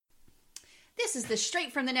This is the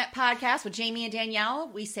Straight from the Net podcast with Jamie and Danielle.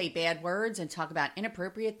 We say bad words and talk about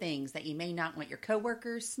inappropriate things that you may not want your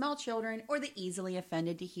coworkers, small children, or the easily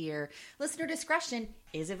offended to hear. Listener discretion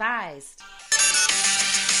is advised.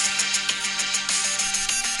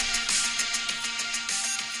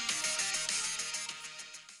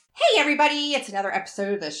 Hey everybody, it's another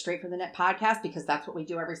episode of the Straight from the Net podcast because that's what we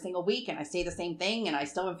do every single week, and I say the same thing and I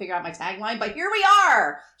still haven't figured out my tagline, but here we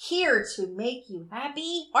are, here to make you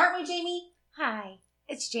happy. Aren't we, Jamie? Hi,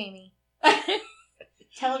 it's Jamie.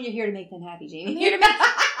 Tell them you're here to make them happy, Jamie.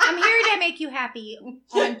 I'm here to make you happy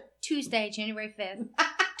on Tuesday, January 5th,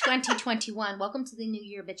 2021. Welcome to the new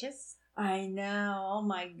year, bitches. I know. Oh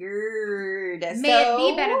my god. May it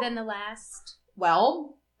be better than the last.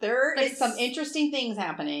 Well, there is some interesting things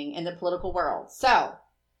happening in the political world. So,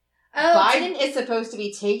 Biden is supposed to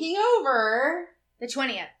be taking over. The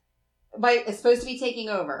 20th. But it's supposed to be taking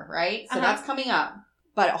over, right? So that's coming up.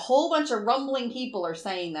 But a whole bunch of rumbling people are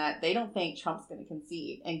saying that they don't think Trump's going to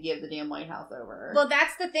concede and give the damn White House over. Well,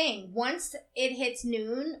 that's the thing. Once it hits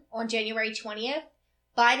noon on January 20th,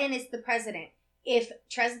 Biden is the president. If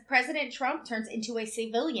President Trump turns into a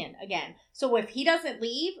civilian again. So if he doesn't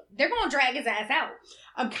leave, they're going to drag his ass out.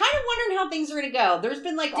 I'm kind of wondering how things are going to go. There's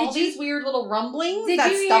been all these weird little rumblings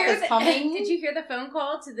that stuff is coming. Did you hear the phone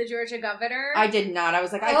call to the Georgia governor? I did not. I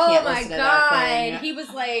was like, I can't listen to that thing. He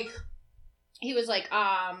was like,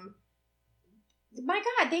 my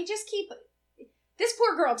God, they just keep, this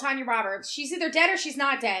poor girl, Tanya Roberts, she's either dead or she's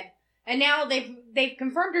not dead. And now they've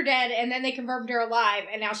confirmed her dead, and then they confirmed her alive,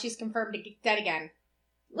 and now she's confirmed dead again.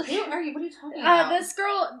 What are you talking about? This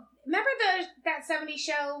girl, remember that 70s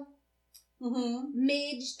show? Mm-hmm.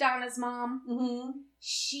 Midge, Donna's mom?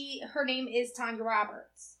 Mm-hmm. Her name is Tanya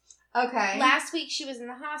Roberts. Okay. Last week she was in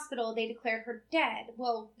the hospital. They declared her dead.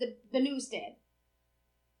 Well, the news did.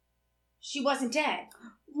 She wasn't dead.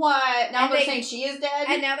 What? Now they're saying she is dead?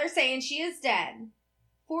 And now they're saying she is dead.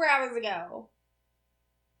 4 hours ago.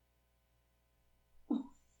 Oh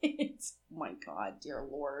my God, dear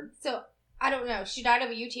Lord. So, I don't know. She died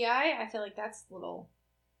of a UTI? I feel like that's a little...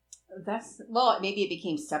 Well, maybe it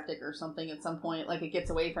became septic or something at some point. Like, it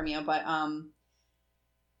gets away from you. But,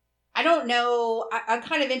 I don't know. I'm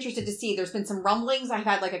kind of interested to see. There's been some rumblings. I've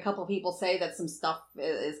had, a couple people say that some stuff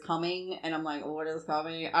is coming. And I'm like, what is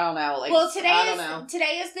coming? I don't know. Well,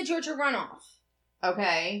 today is the Georgia runoff.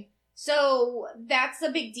 Okay. So, that's a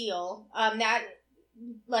big deal. That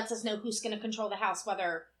lets us know who's going to control the House,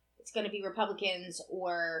 whether it's going to be Republicans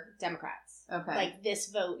or Democrats. Okay. This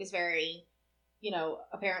vote is very,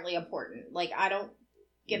 apparently important. I don't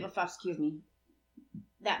give a fuck. Excuse me.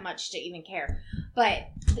 That much to even care. But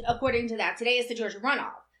according to that, today is the Georgia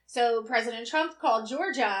runoff. So President Trump called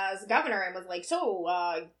Georgia's governor and was like,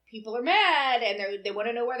 people are mad and they want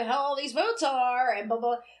to know where the hell all these votes are and blah,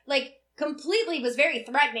 blah. Completely was very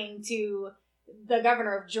threatening to the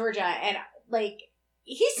governor of Georgia. And,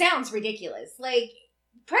 he sounds ridiculous.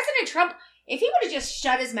 President Trump, if he would have just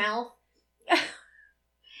shut his mouth and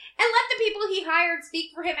let the people he hired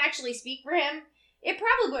actually speak for him, it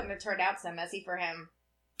probably wouldn't have turned out so messy for him.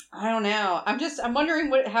 I don't know. I'm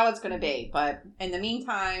wondering how it's going to be. But in the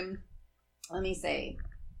meantime, let me see.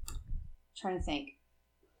 I'm trying to think.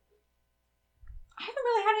 I haven't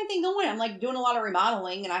really had anything going. I'm doing a lot of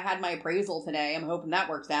remodeling, and I had my appraisal today. I'm hoping that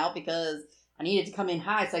works out because I needed to come in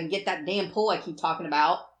high so I can get that damn pool I keep talking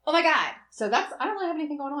about. Oh my God. So I don't really have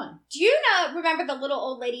anything going on. Do you remember the little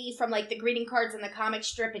old lady from the greeting cards in the comic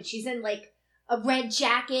strip, and she's in a red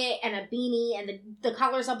jacket and a beanie, and the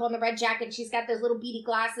collar's up on the red jacket, and she's got those little beady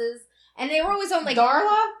glasses, and they were always on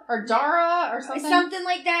Darla or Dara or something? Something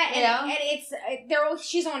like that. Yeah. And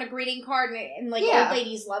she's on a greeting card, and old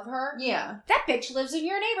ladies love her. Yeah. That bitch lives in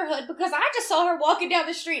your neighborhood because I just saw her walking down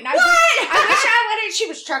the street, and I wish I would have, she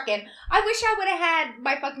was trucking. I wish I would have had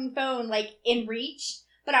my fucking phone in reach,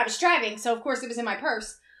 but I was driving, so of course it was in my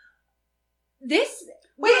purse.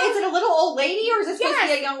 Wait, is it a little old lady or is it supposed to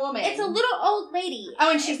be a young woman? It's a little old lady.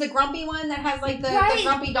 Oh, and she's the grumpy one that has the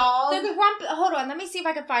grumpy dog? Hold on, let me see if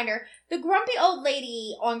I can find her. The grumpy old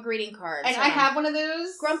lady on greeting cards. And I have one of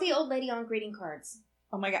those? Grumpy old lady on greeting cards.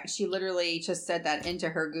 Oh my God, she literally just said that into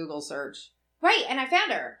her Google search. Right, and I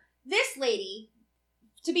found her. This lady,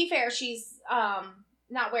 to be fair, she's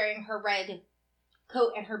not wearing her red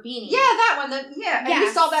coat and her beanie. Yeah, that one. And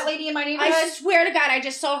you saw that lady in my neighborhood? I swear to God, I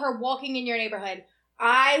just saw her walking in your neighborhood.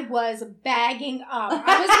 I was bagging up.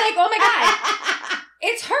 I was like, oh my God,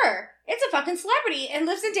 it's her. It's a fucking celebrity and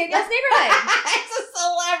lives in Danielle's neighborhood. It's a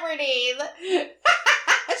celebrity.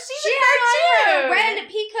 She had on her red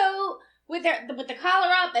peacoat with the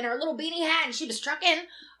collar up and her little beanie hat, and she was trucking.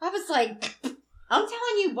 I was like, I'm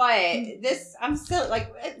telling you what, I'm still,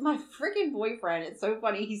 like, my freaking boyfriend, it's so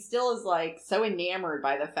funny, he still is, like, so enamored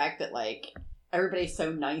by the fact that, like, everybody's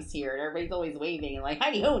so nice here, and everybody's always waving, and like,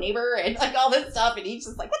 howdy ho, neighbor, and like, all this stuff, and he's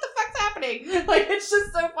just like, what the fuck's happening? Like, it's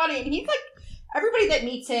just so funny, and he's like, everybody that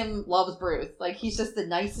meets him loves Bruce, like, he's just the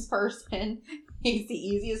nicest person, he's the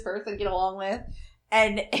easiest person to get along with,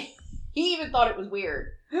 and he even thought it was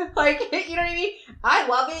weird. Like, you know what I mean? I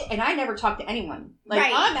love it, and I never talk to anyone. Like,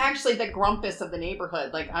 right. I'm actually the grumpus of the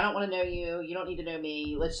neighborhood. Like, I don't want to know you. You don't need to know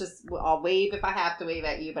me. I'll wave if I have to wave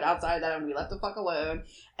at you, but outside of that, I'm going to be left the fuck alone.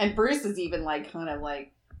 And Bruce is even, like, kind of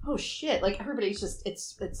like, oh, shit. Like, everybody's just,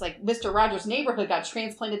 it's like Mr. Rogers' neighborhood got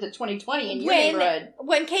transplanted to 2020 in your neighborhood.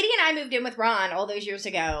 When Katie and I moved in with Ron all those years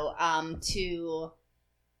ago to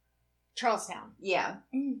Charlestown. Yeah.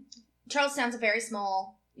 Charlestown's a very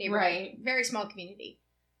small neighborhood. Right. Very small community.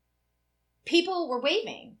 People were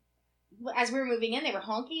waving. As we were moving in, they were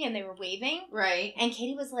honking and they were waving. Right. And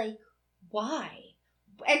Katie was like, why?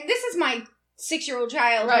 And this is my 6-year-old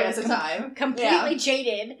child. Right, at the time. Completely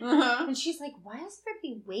jaded. Uh-huh. And she's like, why is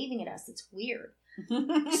everybody waving at us? It's weird.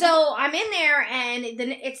 So I'm in there, and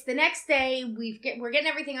it's the next day. We're getting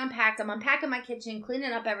everything unpacked. I'm unpacking my kitchen,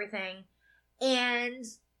 cleaning up everything. And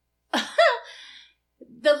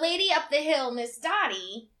the lady up the hill, Miss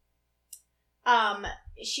Dottie,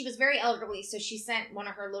 she was very elderly, so she sent one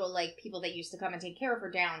of her little, like, people that used to come and take care of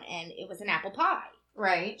her down, and it was an apple pie.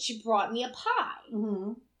 Right. She brought me a pie.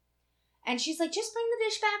 Mm-hmm. And she's like, just bring the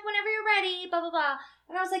dish back whenever you're ready, blah, blah, blah.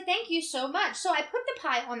 And I was like, thank you so much. So I put the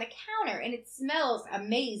pie on the counter, and it smells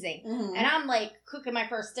amazing. Mm-hmm. And I'm, like, cooking my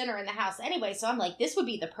first dinner in the house anyway, so I'm like, this would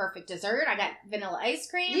be the perfect dessert. I got vanilla ice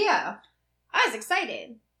cream. Yeah. I was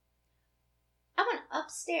excited. I went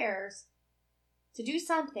upstairs to do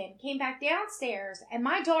something, came back downstairs, and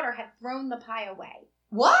my daughter had thrown the pie away.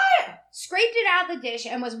 What? Scraped it out of the dish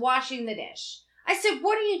and was washing the dish. I said,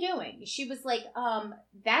 what are you doing? She was like,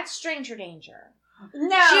 that's stranger danger.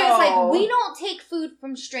 No. She was like, we don't take food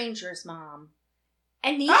from strangers, Mom.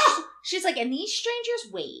 And she's like, and these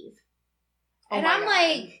strangers wave. Oh, and my I'm God.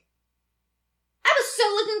 like, I was so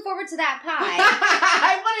looking forward to that pie.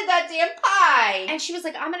 I wanted that damn pie. And she was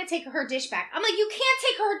like, I'm going to take her dish back. I'm like, you can't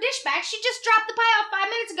take her dish back. She just dropped the pie off 5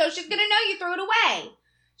 minutes ago. She's going to know you threw it away.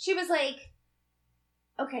 She was like,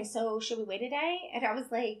 okay, so should we wait a day? And I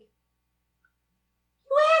was like,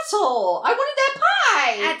 you asshole. I wanted that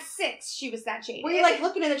pie. at 6, she was that jaded. Were you, like,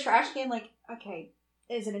 looking in the trash can like, okay,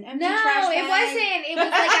 is it an empty trash No, bag? it wasn't. It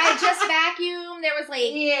was like I just vacuumed. There was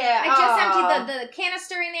like, Yeah. I just emptied the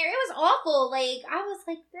canister in there. It was awful. Like, I was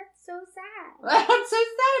like, that's so sad. I'm so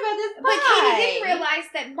sad about this pie. But Katie didn't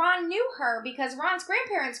realize that Ron knew her because Ron's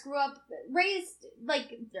grandparents grew up, raised,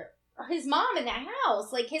 like, his mom in that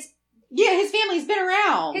house. Like, his family's been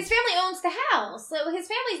around. His family owns the house. So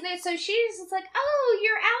his family's new. So she's just like, oh,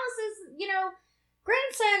 you're Alice's,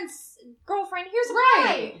 grandson's girlfriend. Here's a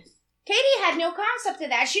pie. Katie had no concept of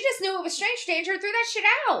that. She just knew it was strange danger and threw that shit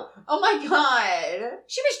out. Oh my God.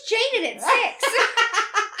 She was jaded at 6.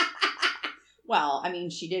 Well, I mean,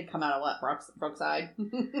 she did come out of what? Brookside?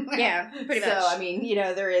 Yeah, pretty much. So, I mean,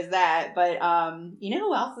 there is that. But, you know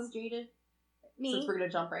who else is jaded? Me. Since we're going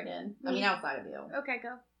to jump right in. Me. I mean, outside of you. Okay,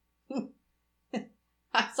 go.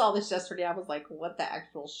 I saw this yesterday. I was like, what the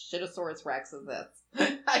actual shitosaurus rex is this?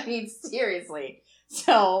 I mean, seriously.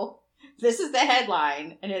 So, this is the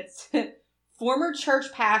headline, and it's former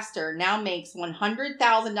church pastor now makes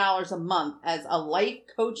 $100,000 a month as a life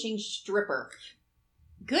coaching stripper.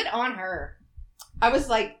 Good on her. I was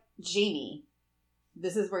like, Jamie,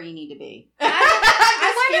 this is where you need to be.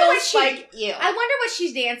 I wonder what she. like you. I wonder what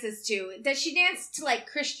she dances to. Does she dance to like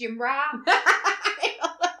Christian rock?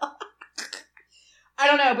 I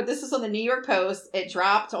don't know, but this is on the New York Post. It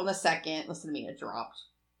dropped on the 2nd. Listen to me, it dropped.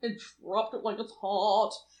 It dropped it like it's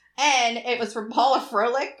hot. And it was from Paula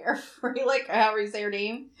Froelich, or however you say her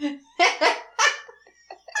name. And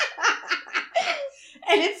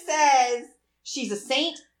it says, she's a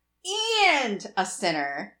saint and a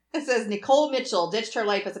sinner. It says, Nicole Mitchell ditched her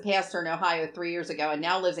life as a pastor in Ohio 3 years ago and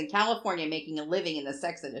now lives in California making a living in the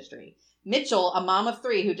sex industry. Mitchell, a mom of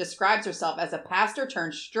 3 who describes herself as a pastor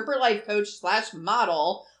turned stripper life coach /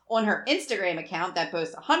 model on her Instagram account that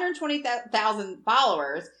boasts 120,000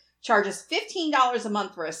 followers, charges $15 a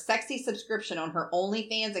month for a sexy subscription on her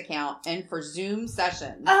OnlyFans account and for Zoom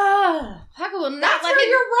sessions. Paco will not That's let where me.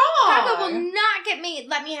 you're wrong. Paco will not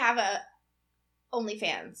let me have a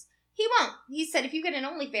OnlyFans. He won't. He said if you get an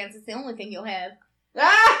OnlyFans, it's the only thing you'll have. But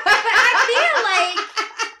I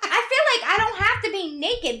feel like I don't have to be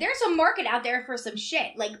naked. There's a market out there for some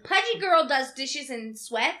shit. Like Pudgy Girl does dishes in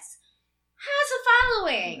sweats. Has a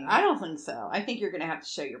following. I don't think so. I think you're gonna have to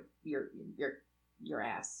show your your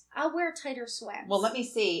ass. I'll wear tighter sweats. Well, let me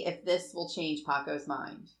see if this will change Paco's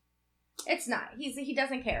mind. It's not. He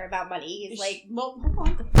doesn't care about money. He's like, well, hold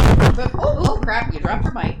on. But, oh, crap, you dropped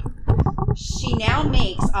your mic. She now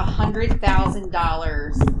makes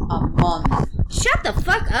 $100,000 a month. shut the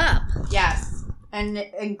fuck up. Yes. And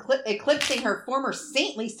eclipsing her former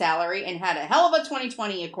saintly salary, and had a hell of a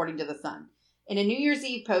 2020, according to The Sun. In a New Year's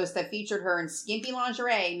Eve post that featured her in skimpy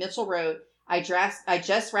lingerie, Mitchell wrote, I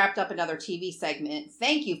just wrapped up another TV segment.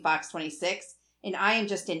 Thank you, Fox 26. And I am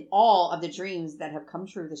just in awe of the dreams that have come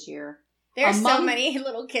true this year. There's so many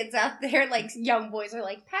little kids out there, like young boys are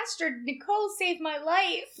like, Pastor Nicole saved my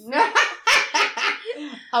life.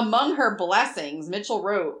 Among her blessings, Mitchell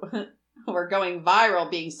wrote, were going viral,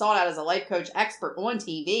 being sought out as a life coach expert on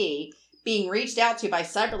TV, being reached out to by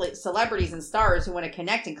celebrities and stars who want to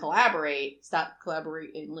connect and collaborate. Stop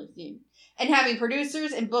collaborating. And having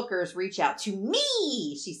producers and bookers reach out to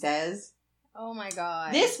me, she says. Oh my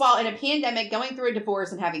God. This while in a pandemic, going through a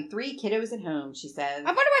divorce, and having 3 kiddos at home, she says. I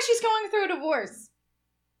wonder why she's going through a divorce.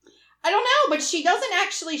 I don't know, but she doesn't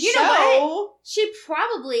actually you show. Know what? She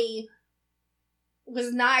probably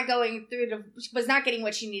was not getting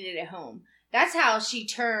what she needed at home. That's how she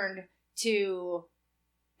turned to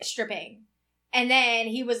stripping. And then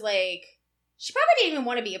he was like, she probably didn't even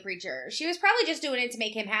want to be a preacher. She was probably just doing it to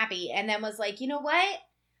make him happy. And then was like, you know what?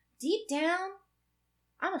 Deep down,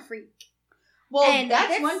 I'm a freak. Well, and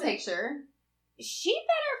that's one picture. She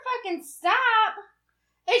better fucking stop.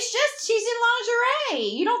 It's just, she's in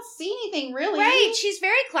lingerie. You don't see anything really. Right. She's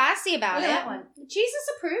very classy about Look it. at that one. Jesus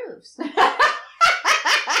approves.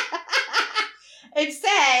 It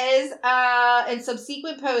says, in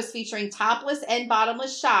subsequent posts featuring topless and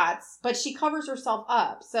bottomless shots, but she covers herself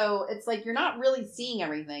up. So it's like you're not really seeing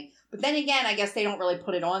everything. But then again, I guess they don't really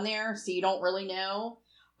put it on there, so you don't really know.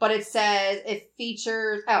 But it says it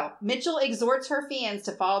features, Mitchell exhorts her fans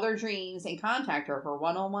to follow their dreams and contact her for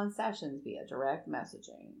one-on-one sessions via direct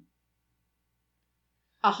messaging.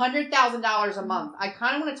 $100,000 a month. I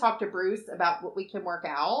kind of want to talk to Bruce about what we can work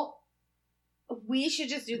out. We should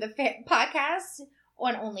just do the podcast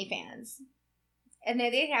on OnlyFans. And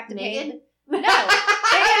then they'd have to pay. No. They'd have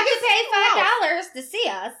to pay $5 to see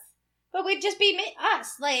us. But we'd just be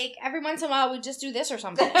us. Like, every once in a while, we'd just do this or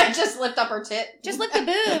something. Just lift up her tit. Just lift the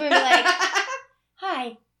boob and be like,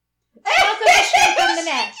 hi. Welcome to Straight from the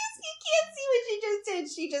Net. You can't see what she just did.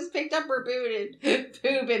 She just picked up her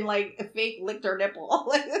boob and like, fake licked her nipple.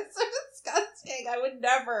 Like, it's so disgusting. I would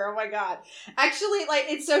never. Oh, my God. Actually, like,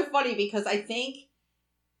 it's so funny because I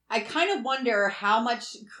kind of wonder how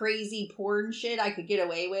much crazy porn shit I could get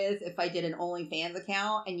away with if I did an OnlyFans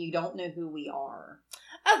account and you don't know who we are.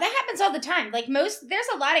 Oh, that happens all the time. Like there's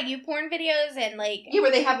a lot of you porn videos and like... Yeah,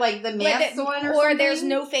 where they have like the masks on or something. there's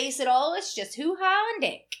no face at all. It's just hoo-ha and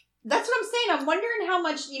dick. That's what I'm saying. I'm wondering how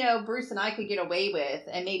much, Bruce and I could get away with,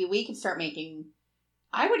 and maybe we could start making...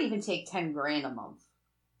 I would even take $10,000 a month.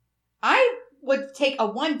 I would take a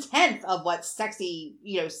 1/10 of what sexy,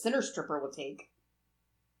 center stripper would take.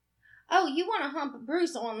 Oh, you want to hump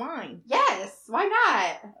Bruce online? Yes, why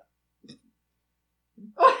not?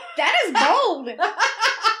 That is bold.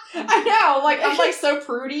 I know, I'm so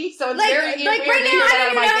prudy, so it's very weird right now. I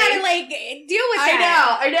don't even know how to deal with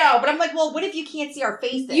that. I know, but I'm like, well, what if you can't see our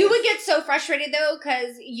faces? You would get so frustrated though,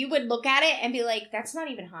 because you would look at it and be like, "That's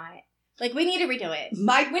not even hot." Like, we need to redo it.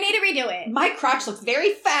 We need to redo it. My crotch looks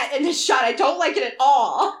very fat in this shot. I don't like it at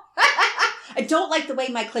all. I don't like the way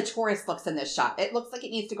my clitoris looks in this shot. It looks like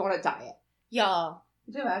it needs to go on a diet. Y'all.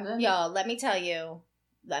 Could you imagine? Y'all, let me tell you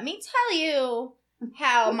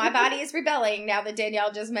how my body is rebelling now that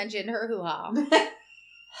Danielle just mentioned her hoo-ha.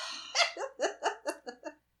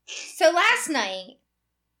 So last night,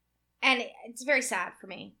 and it's very sad for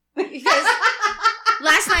me, because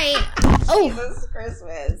last night, Jesus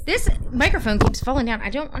Christmas. This microphone keeps falling down.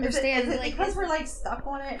 I don't understand. Is it because we're stuck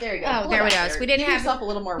on it? There you go. Oh, there we go. So we didn't have yourself a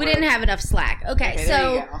little more. We didn't have enough slack. Okay, so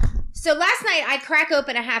there you go. So last night I crack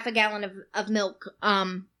open a half a gallon of milk.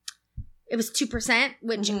 It was 2%,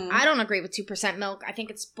 which I don't agree with 2% milk. I think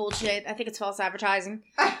it's bullshit. I think it's false advertising.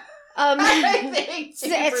 I think 2%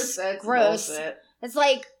 it's gross. Bullshit. It's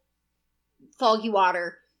like foggy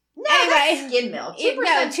water. No, anyway, that's skim milk.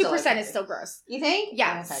 2% is still gross. You think?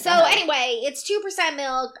 Yeah. Okay, so anyway, it's 2%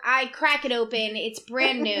 milk. I crack it open. It's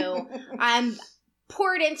brand new. I'm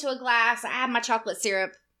pour it into a glass. I add my chocolate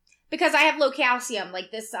syrup because I have low calcium.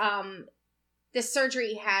 Like this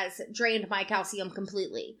surgery has drained my calcium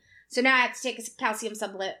completely. So now I have to take a calcium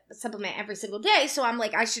supplement every single day. So I'm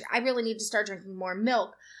like, I really need to start drinking more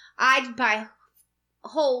milk. I'd buy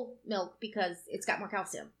whole milk because it's got more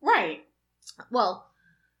calcium. Right. Well,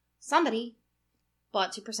 somebody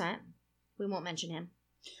bought 2%, We won't mention him.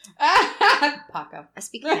 Paco. I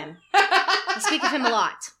speak of him. I speak of him a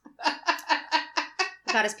lot.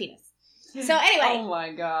 About his penis. So anyway. Oh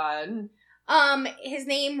my god. His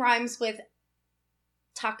name rhymes with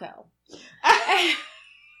taco.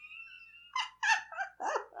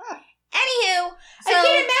 Anywho, so, I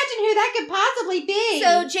can't imagine who that could possibly be.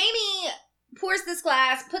 So Jamie pours this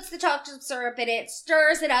glass, puts the chocolate syrup in it,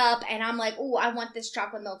 stirs it up, and I'm like, "Oh, I want this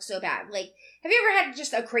chocolate milk so bad." Like, have you ever had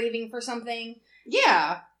just a craving for something?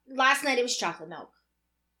 Yeah. Last night it was chocolate milk.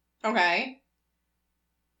 Okay.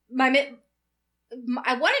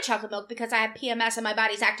 I wanted chocolate milk because I have PMS and my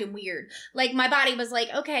body's acting weird. Like, my body was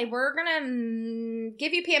like, okay, we're gonna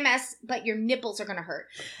give you PMS, but your nipples are gonna hurt.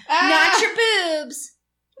 Not your boobs,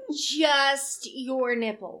 just your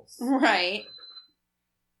nipples. Right.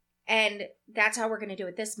 And that's how we're gonna do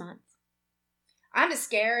it this month. I'm just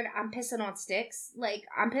scared. I'm pissing on sticks. Like,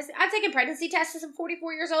 I'm taking pregnancy tests since I'm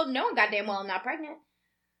 44 years old. Knowing goddamn well I'm not pregnant.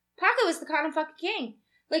 Paco is the condom fucking king.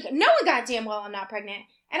 Like, knowing goddamn well I'm not pregnant.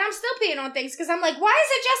 And I'm still peeing on things because I'm like, why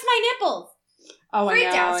is it just my nipples? Oh,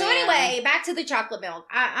 Freaked I know, out. So yeah. anyway, back to the chocolate milk.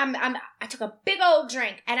 I took a big old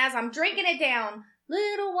drink, and as I'm drinking it down,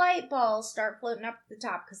 little white balls start floating up to the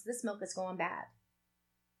top because this milk is going bad.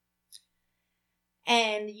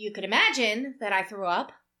 And you could imagine that I threw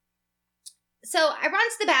up. So I run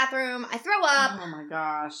to the bathroom, I throw up. Oh my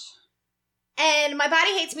gosh. And my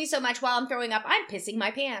body hates me so much while I'm throwing up, I'm pissing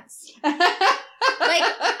my pants. Like,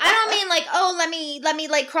 I don't mean like, oh, let me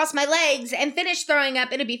like cross my legs and finish throwing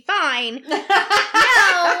up, it'll be fine. No,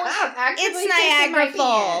 it's Niagara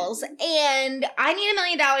Falls. And I need $1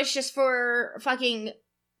 million just for fucking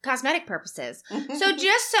cosmetic purposes. So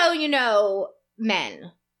just so you know,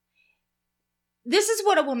 men, this is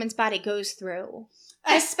what a woman's body goes through.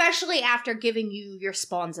 Especially after giving you your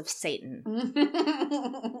spawns of Satan.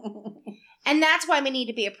 And that's why we need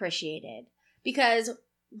to be appreciated. Because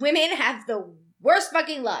women have the worst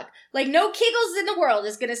fucking luck. Like, no Kegels in the world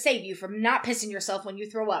is going to save you from not pissing yourself when you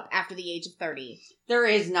throw up after the age of 30. There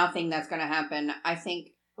is nothing that's going to happen. I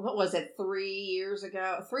think, what was it, 3 or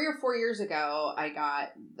 4 years ago, I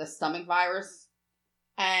got the stomach virus.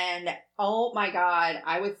 And, oh my God,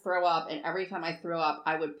 I would throw up. And every time I threw up,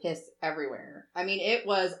 I would piss everywhere. I mean, it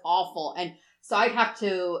was awful. And so I'd have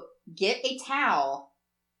to get a towel,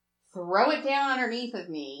 throw it down underneath of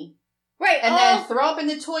me. Right. And then throw up in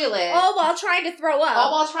the toilet. All while trying to throw up.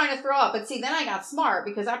 All while trying to throw up. But see, then I got smart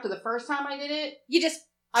because after the first time I did it,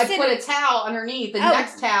 I put a towel underneath the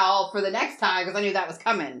next towel for the next time because I knew that was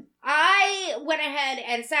coming. I went ahead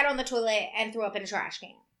and sat on the toilet and threw up in a trash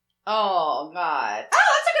can. Oh, God.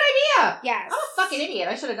 Oh, that's a good idea. Yes. I'm a fucking idiot.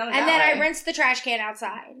 I should have done it and that then way. I rinsed the trash can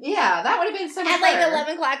outside. Yeah, that would have been so much At better. like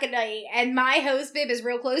 11 o'clock at night. And my hose bib is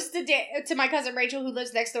real close to my cousin Rachel, who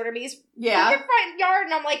lives next door to me. Yeah. In front yard.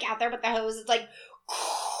 And I'm like out there with the hose. It's like...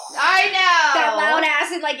 I know. That loud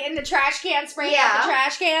acid like in the trash can, spraying out the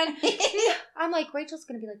trash can. I'm like, Rachel's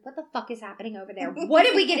gonna be like, what the fuck is happening over there? What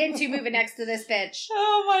did we get into moving next to this bitch?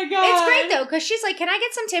 Oh my God. It's great though, because she's like, can I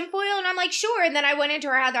get some tinfoil? And I'm like, sure. And then I went into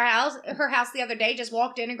her house the other day, just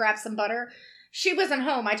walked in and grabbed some butter. She wasn't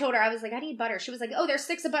home. I told her, I was like, I need butter. She was like, oh, there's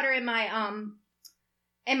sticks of butter in my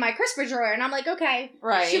crisper drawer. And I'm like, okay.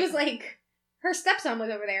 Right. She was like, her stepson was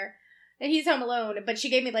over there. And he's home alone, but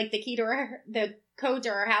she gave me like the code to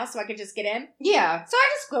her house so I could just get in. Yeah. So I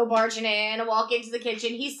just go barging in and walk into the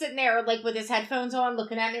kitchen. He's sitting there like with his headphones on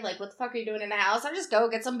looking at me like, what the fuck are you doing in the house? I just go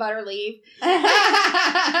get some butter, leave. That's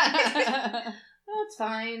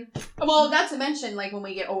fine. Well, not to mention, like, when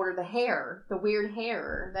we get older, the weird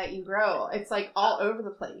hair that you grow, it's like all over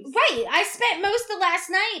the place. Right. I spent most of last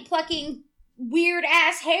night plucking weird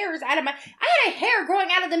ass hairs out of I had a hair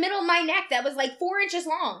growing out of the middle of my neck that was like 4 inches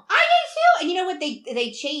long. I did too. And you know what?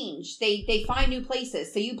 They change. They find new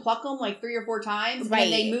places. So you pluck them like 3 or 4 times, right.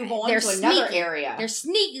 And then they move on They're to sneaky. another area. They're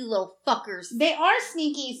sneaky little fuckers. They are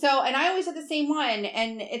sneaky. So, and I always have the same one,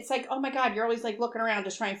 and it's like, oh my God, you're always like looking around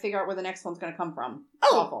just trying to figure out where the next one's going to come from.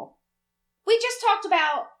 It's awful. We just talked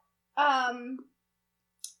about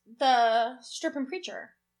the stripping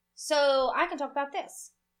preacher, so I can talk about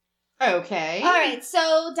this. Okay. All right,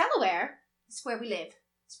 so Delaware is where we live.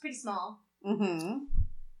 It's pretty small. Mm-hmm.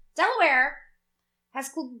 Delaware has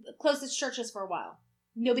closed its churches for a while.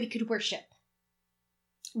 Nobody could worship.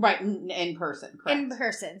 Right, in person, correct. In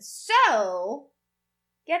person. So,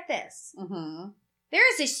 get this. Mm-hmm.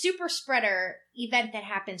 There is a super spreader event that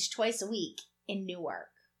happens twice a week in Newark.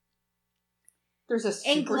 There's a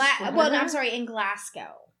super spreader? Well, no, I'm sorry, in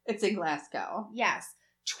Glasgow. It's in Glasgow. Yes.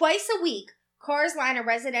 Twice a week, cars line a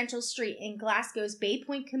residential street in Glasgow's Bay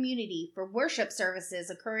Point community for worship services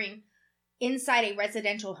occurring inside a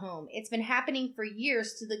residential home. It's been happening for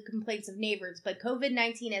years to the complaints of neighbors, but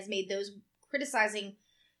COVID-19 has made those criticizing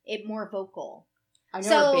it more vocal. I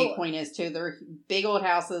know her big point is, too. They're big old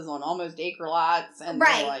houses on almost acre lots. And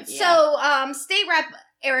right. Like, yeah. So, State Rep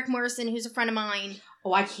Eric Morrison, who's a friend of mine.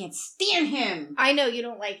 Oh, I can't stand him. I know you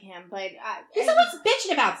don't like him, but... he's always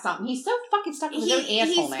bitching about something. He's so fucking stuck with his own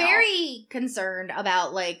asshole now. He's very concerned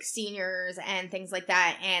about, like, seniors and things like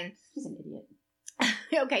that, and... He's an idiot.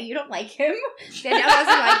 Okay, you don't like him? Danielle doesn't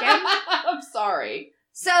like him? I'm sorry.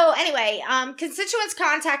 So, anyway, constituents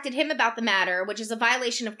contacted him about the matter, which is a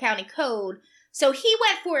violation of county code. So he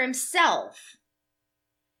went for himself.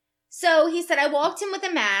 So he said, I walked in with a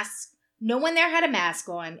mask. No one there had a mask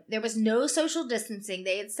on. There was no social distancing.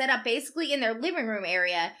 They had set up basically in their living room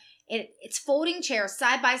area. It's folding chairs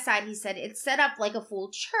side by side. He said it's set up like a full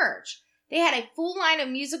church. They had a full line of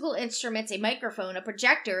musical instruments, a microphone, a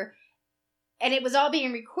projector, and it was all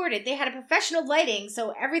being recorded. They had a professional lighting,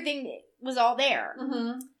 so everything was all there.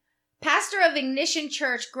 Mm-hmm. Pastor of Ignition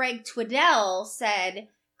Church, Greg Twiddell, said...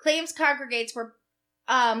 Claims congregants were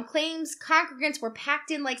packed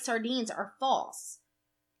in like sardines are false.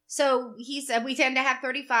 So he said we tend to have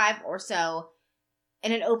 35 or so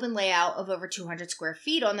in an open layout of over 200 square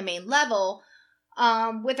feet on the main level,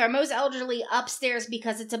 with our most elderly upstairs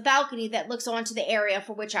because it's a balcony that looks onto the area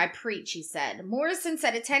for which I preach, he said. Morrison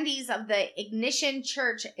said attendees of the Ignition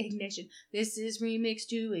Church, this is remixed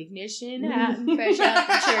to Ignition, hot and fresh out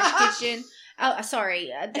the church kitchen. Oh,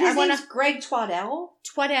 sorry. His name's Greg Twaddell?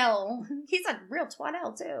 Twaddell. He's a real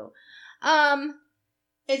Twaddell, too.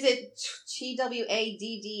 Is it Twaddle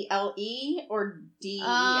or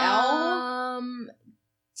Del?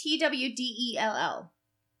 Twdell.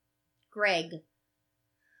 Greg.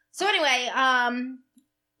 So anyway,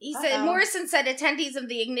 he said, Morrison said attendees of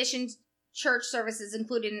the Ignition Church services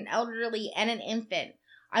included an elderly and an infant.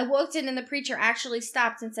 I walked in and the preacher actually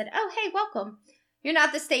stopped and said, oh, hey, welcome. You're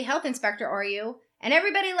not the state health inspector, are you? And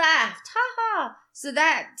everybody laughed. Ha ha. So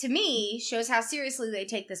that, to me, shows how seriously they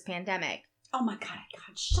take this pandemic. Oh my God.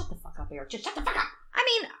 Shut the fuck up, Eric. Just shut the fuck up. I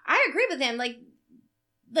mean, I agree with him. Like,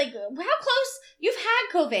 how close? You've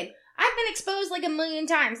had COVID. I've been exposed like a million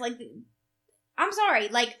times. Like, I'm sorry.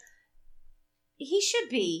 Like, he should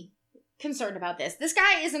be concerned about this. This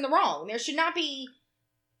guy is in the wrong. There should not be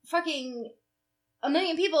fucking a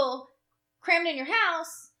million people crammed in your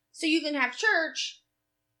house so you can have church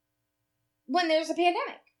when there's a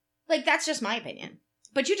pandemic. Like, that's just my opinion.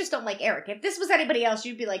 But you just don't like Eric. If this was anybody else,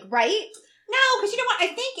 you'd be like, right? No, because you know what? I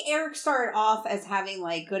think Eric started off as having,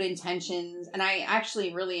 like, good intentions, and I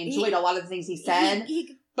actually really enjoyed a lot of the things he said.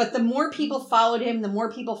 But the more people followed him, the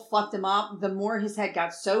more people fluffed him up, the more his head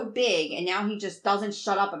got so big, and now he just doesn't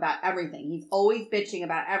shut up about everything. He's always bitching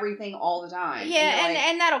about everything all the time. Yeah,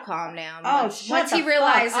 and that'll calm down. Oh, once he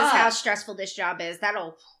realizes how stressful this job is,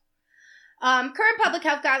 that'll... Current public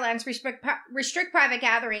health guidelines restrict private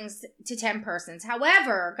gatherings to 10 persons.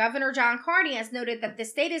 However, Governor John Carney has noted that the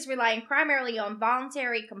state is relying primarily on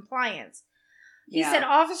voluntary compliance. He said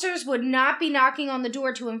officers would not be knocking on the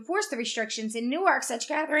door to enforce the restrictions. In Newark, such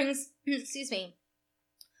gatherings,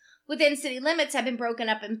 within city limits have been broken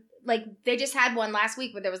up, and like they just had one last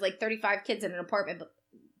week where there was like 35 kids in an apartment,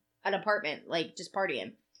 like just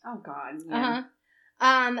partying. Oh God. Yeah.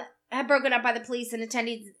 Have broken up by the police, and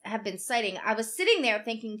attendees have been citing. I was sitting there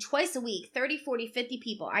thinking twice a week, 30, 40, 50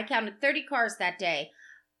 people. I counted 30 cars that day.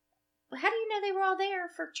 How do you know they were all there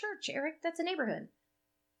for church, Eric? That's a neighborhood.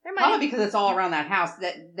 Probably because it's all around that house.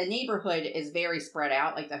 That the neighborhood is very spread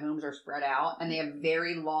out. Like the homes are spread out, and they have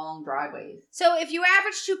very long driveways. So if you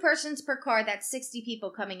average 2 persons per car, that's 60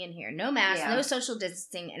 people coming in here. No mask, no social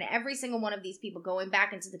distancing, and every single one of these people going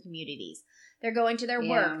back into the communities. They're going to their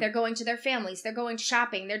work. They're going to their families. They're going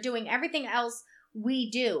shopping. They're doing everything else we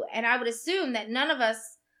do. And I would assume that none of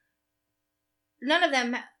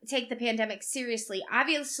them take the pandemic seriously.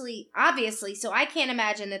 Obviously. So I can't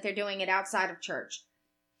imagine that they're doing it outside of church.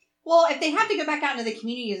 Well, if they have to go back out into the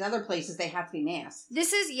communities and other places, they have to be masked.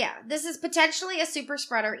 This is potentially a super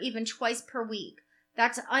spreader even twice per week.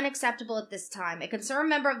 That's unacceptable at this time. A concerned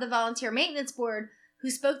member of the Volunteer Maintenance Board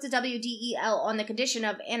who spoke to WDEL on the condition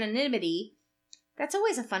of anonymity, that's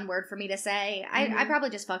always a fun word for me to say. I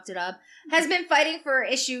probably just fucked it up. Has been fighting for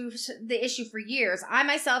the issue for years. I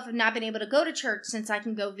myself have not been able to go to church since I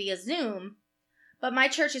can go via Zoom. But my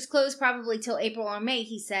church is closed probably till April or May,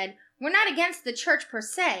 he said. We're not against the church per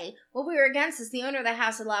se. What we are against is the owner of the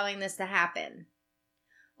house allowing this to happen.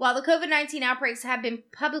 While the COVID-19 outbreaks have been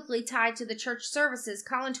publicly tied to the church services,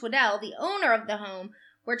 Colin Twiddell, the owner of the home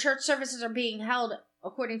where church services are being held,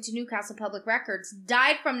 according to Newcastle Public Records,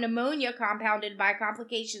 died from pneumonia compounded by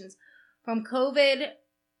complications from COVID-19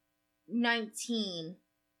 19.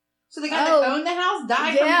 So the guy that owned the house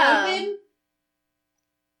died from COVID?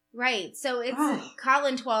 Right. So it's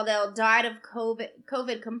Colin Twadell died of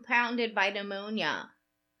COVID compounded by pneumonia.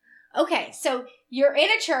 Okay, so you're in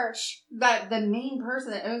a church. That the main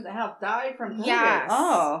person that owns the house died from COVID. Yes.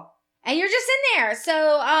 Oh. And you're just in there.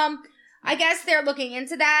 So I guess they're looking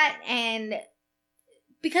into that, and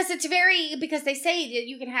because they say that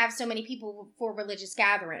you can have so many people for religious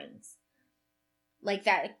gatherings. Like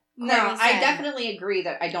that. No, I definitely agree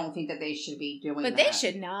that I don't think that they should be doing that. But they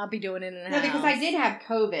should not be doing it in the house. No, because I did have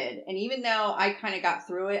COVID, and even though I kind of got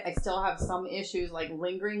through it, I still have some issues like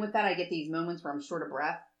lingering with that. I get these moments where I'm short of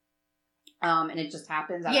breath. And it just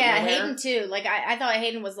happens out of nowhere. Hayden too. Like I thought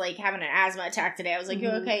Hayden was like having an asthma attack today. I was like, you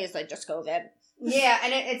okay? It's like just COVID. Yeah,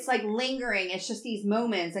 and it's like lingering. It's just these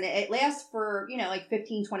moments, and it lasts for, like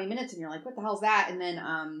 15, 20 minutes, and you're like, what the hell's that? And then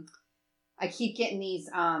I keep getting these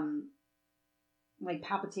like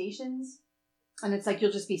palpitations, and it's like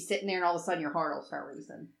you'll just be sitting there, and all of a sudden your heart will start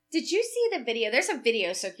racing. Did you see the video? There's a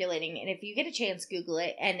video circulating, and if you get a chance, Google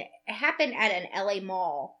it. And it happened at an LA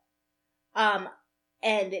mall.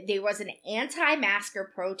 And there was an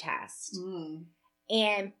anti-masker protest.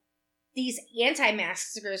 And these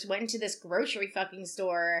anti-maskers went into this grocery fucking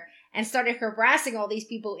store and started harassing all these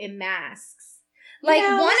people in masks. Like,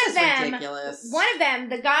 one of them,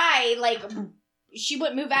 the guy, like, she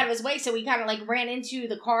wouldn't move out of his way, so he kind of, like, ran into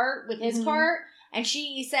the cart with his cart. And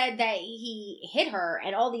she said that he hit her,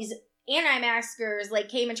 and all these anti-maskers, like,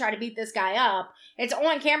 came and tried to beat this guy up. It's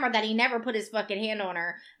on camera that he never put his fucking hand on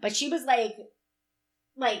her. But she was,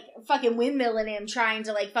 like fucking windmilling him, trying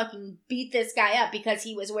to like fucking beat this guy up because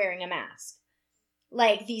he was wearing a mask.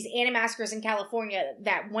 Like these anti-maskers in California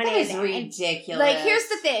that went in. That is ridiculous. Like, here's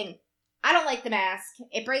the thing. I don't like the mask.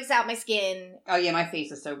 It breaks out my skin. Oh yeah, my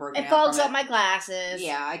face is so broken. It fogs up my glasses.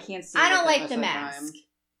 Yeah, I can't see. I don't like the mask.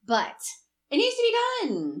 But it needs to be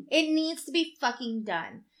done. It needs to be fucking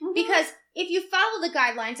done. Because if you follow the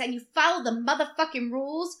guidelines and you follow the motherfucking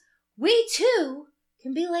rules, we too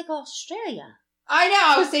can be like Australia. I know.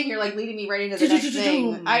 I was saying you're like leading me right into the next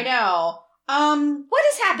thing. I know. What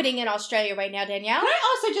is happening in Australia right now, Danielle? Can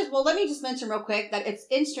I also let me just mention real quick that it's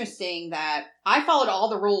interesting that I followed all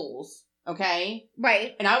the rules. Okay.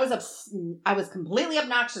 Right. And I was completely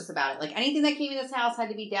obnoxious about it. Like anything that came in this house had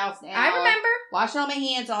to be doused now. I remember. Washing all my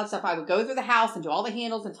hands and all that stuff. I would go through the house and do all the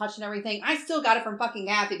handles and touching everything. I still got it from fucking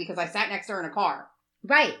Kathy because I sat next to her in a car.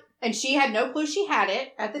 Right. And she had no clue she had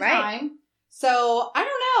it at the time. So, I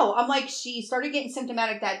don't know. I'm like, she started getting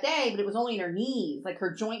symptomatic that day, but it was only in her knees. Like,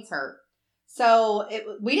 her joints hurt. So,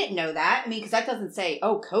 we didn't know that. I mean, because that doesn't say,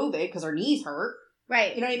 oh, COVID, because her knees hurt.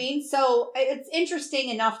 Right. You know what I mean? So, it's interesting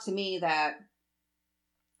enough to me that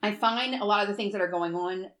I find a lot of the things that are going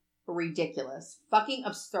on ridiculous. Fucking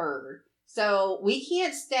absurd. So, we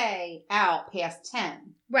can't stay out past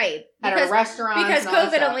 10. Right. At our restaurants. Because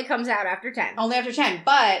COVID only comes out after 10. Only after 10.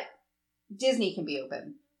 But Disney can be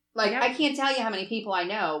open. Like, yep. I can't tell you how many people I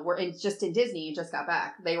know were just in Disney and just got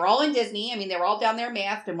back. They were all in Disney. I mean, they were all down there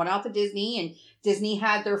masked and went out to Disney, and Disney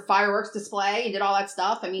had their fireworks display and did all that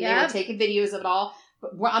stuff. I mean, They were taking videos of it all.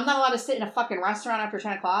 But I'm not allowed to sit in a fucking restaurant after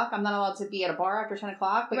 10 o'clock. I'm not allowed to be at a bar after 10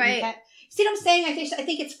 o'clock. But you can't. See what I'm saying? I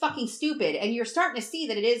think it's fucking stupid. And you're starting to see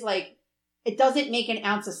that it is like, it doesn't make an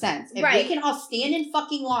ounce of sense. If we can all stand in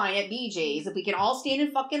fucking line at BJ's, if we can all stand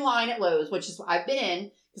in fucking line at Lowe's, which is I've been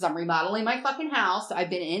in, because I'm remodeling my fucking house. I've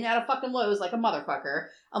been in and out of fucking Lowe's like a motherfucker.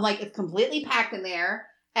 I'm like, it's completely packed in there.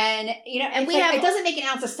 And, and it doesn't make an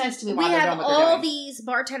ounce of sense to me why they're doing what they're doing. We have all these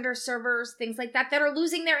bartenders, servers, things like that are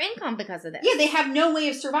losing their income because of this. Yeah, they have no way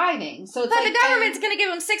of surviving. So it's but the government's going to give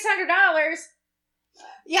them $600.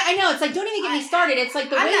 Yeah, I know. It's like, don't even get me started. It's like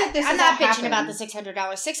the way that this is I'm not happened. bitching about the $600.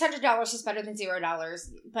 $600 is better than $0,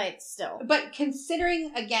 but still. But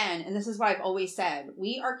considering, again, and this is what I've always said,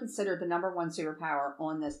 we are considered the number one superpower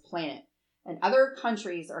on this planet. And other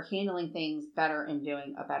countries are handling things better and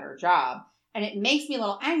doing a better job. And it makes me a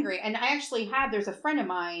little angry. And I actually there's a friend of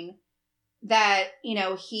mine that,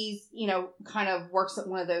 he's, kind of works at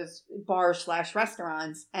one of those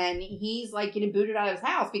bars/restaurants, and he's like getting booted out of his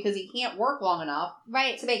house because he can't work long enough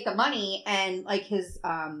to make the money. And like his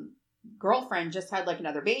girlfriend just had like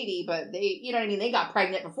another baby, but they, they got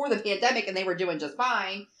pregnant before the pandemic and they were doing just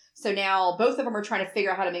fine. So now both of them are trying to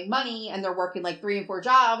figure out how to make money, and they're working like 3 and 4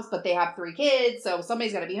 jobs, but they have 3 kids. So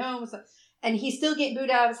somebody's got to be home. And he's still getting booted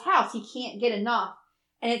out of his house. He can't get enough.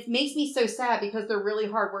 And it makes me so sad because they're really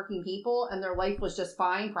hardworking people and their life was just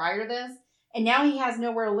fine prior to this. And now he has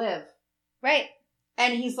nowhere to live. Right.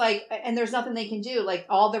 And he's like, and there's nothing they can do. Like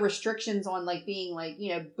all the restrictions on like being like,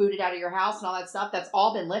 booted out of your house and all that stuff, that's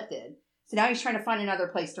all been lifted. So now he's trying to find another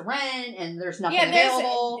place to rent, and there's nothing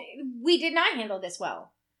available. We did not handle this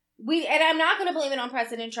well. And I'm not going to blame it on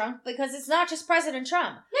President Trump, because it's not just President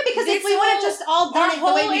Trump. No, because if we would have just all done it the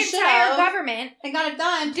way we should have, government and got it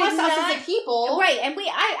done, plus us as a people, right? And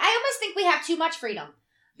I almost think we have too much freedom,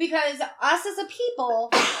 because us as a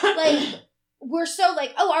people, like, we're so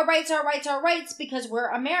like, oh, our rights, because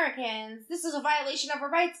we're Americans. This is a violation of our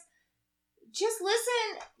rights. Just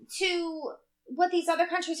listen to what these other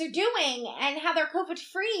countries are doing and how they're COVID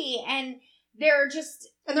free, and they're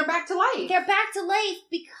back to life. They're back to life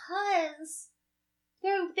because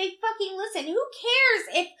they fucking listen. Who cares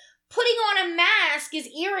if putting on a mask is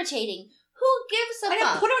irritating? Who gives a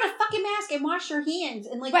fuck? Put on a fucking mask and wash your hands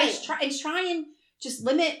and like try and just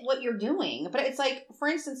limit what you're doing. But it's like, for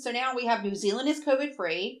instance, so now we have New Zealand is COVID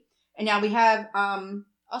free, and now we have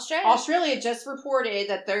Australia. Australia just reported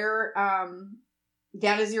that they're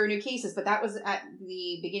down to 0 new cases, but that was at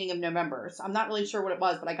the beginning of November. So I'm not really sure what it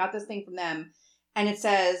was, but I got this thing from them. And it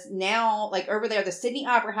says now, like over there, the Sydney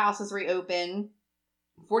Opera House is reopened.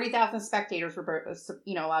 40,000 spectators were,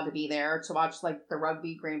 allowed to be there to watch like the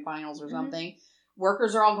rugby grand finals or something.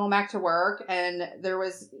 Workers are all going back to work, and there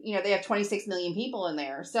was, they have 26 million people in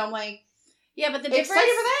there. So I'm like, yeah, but the difference,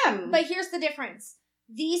 excited for them. But here's the difference.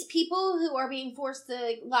 These people who are being forced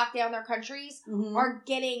to lock down their countries are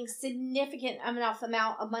getting significant enough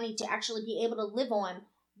amount of money to actually be able to live on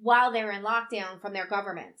while they're in lockdown from their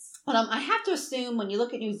governments. But I have to assume when you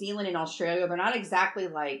look at New Zealand and Australia, they're not exactly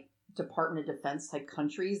like Department of Defense type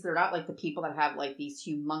countries. They're not like the people that have like these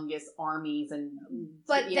humongous armies and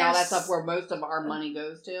all that stuff where most of our money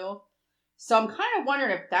goes to. So I'm kind of wondering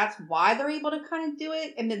if that's why they're able to kind of do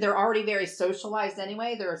it. I mean, they're already very socialized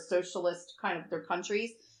anyway. They're a socialist kind of their countries.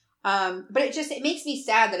 But it makes me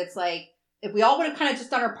sad that it's like, if we all would have kind of just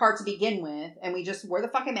done our part to begin with, and we just wore the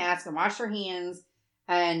fucking mask and washed our hands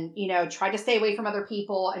and, tried to stay away from other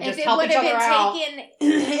people and just help each other out,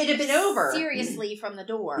 it'd have been over. Seriously from the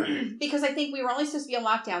door. Because I think we were only supposed to be on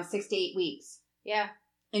lockdown 6 to 8 weeks. Yeah.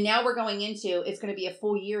 And now we're going into, it's going to be a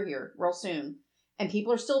full year here real soon. And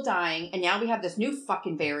people are still dying. And now we have this new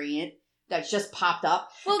fucking variant that's just popped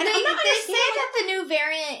up. Well, they say that the new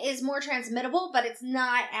variant is more transmittable, but it's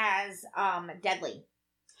not as deadly.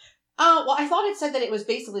 Oh, well, I thought it said that it was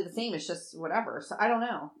basically the same. It's just whatever. So I don't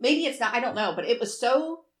know. Maybe it's not. I don't know. But it was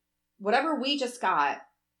so, whatever we just got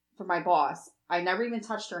from my boss, I never even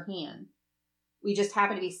touched her hand. We just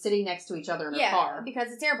happened to be sitting next to each other in her car. Yeah,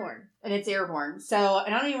 because it's airborne. And it's airborne. So,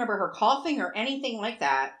 and I don't even remember her coughing or anything like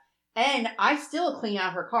that. And I still clean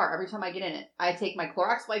out her car every time I get in it. I take my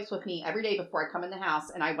Clorox wipes with me every day before I come in the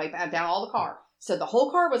house, and I wipe down all the car. So the whole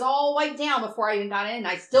car was all wiped down before I even got in, and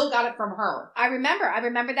I still got it from her. I remember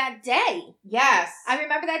that day. Yes. I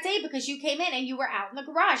remember that day because you came in and you were out in the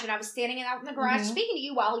garage, and I was standing out in the garage speaking to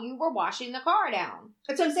you while you were washing the car down.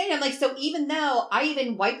 That's what I'm saying. I'm like, so even though I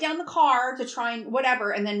even wiped down the car to try and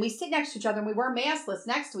whatever, and then we sit next to each other, and we were maskless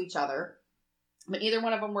next to each other, but neither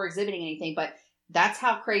one of them were exhibiting anything, but that's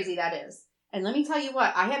how crazy that is. And let me tell you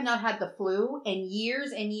what, I have not had the flu in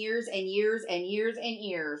years and years and years and years and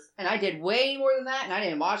years. And I did way more than that, and I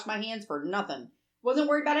didn't wash my hands for nothing. Wasn't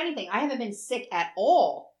worried about anything. I haven't been sick at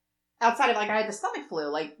all. Outside of, like, I had the stomach flu,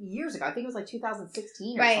 like, years ago. I think it was, like,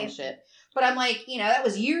 2016 or some shit. But I'm like, that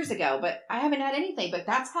was years ago. But I haven't had anything. But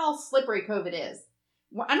that's how slippery COVID is.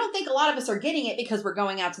 I don't think a lot of us are getting it because we're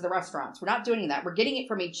going out to the restaurants. We're not doing that. We're getting it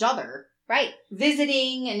from each other. Right.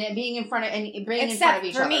 Visiting and being in front of in front of each other.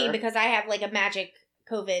 Except for me, because I have like a magic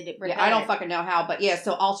COVID repellent. Yeah, I don't fucking know how, but yeah,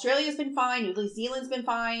 so Australia's been fine, New Zealand's been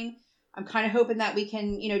fine. I'm kind of hoping that we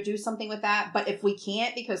can, do something with that. But if we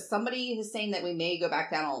can't, because somebody is saying that we may go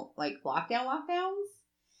back down on like lockdowns.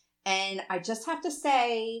 And I just have to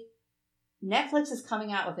say, Netflix is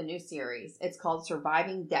coming out with a new series. It's called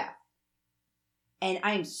Surviving Death. And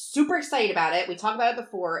I'm super excited about it. We talked about it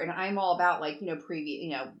before, and I'm all about like,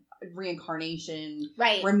 reincarnation,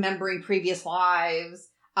 right? Remembering previous lives,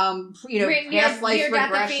 past life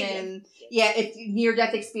regression. Yeah,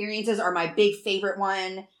 near-death experiences are my big favorite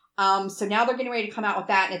one. So now they're getting ready to come out with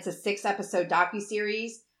that, and it's a 6-episode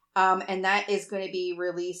docuseries. And that is going to be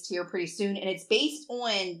released here pretty soon. And it's based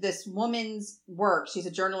on this woman's work. She's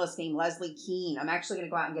a journalist named Leslie Kean. I'm actually going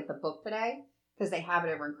to go out and get the book today because they have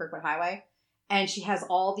it over in Kirkwood Highway. And she has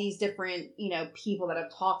all these different, people that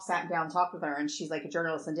have sat down, talked with her, and she's like a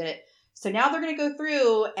journalist and did it. So now they're going to go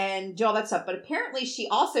through and do all that stuff. But apparently she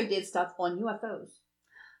also did stuff on UFOs.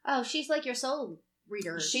 Oh, she's like your soul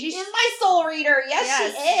reader. She is my soul reader.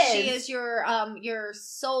 Yes, she is. She is your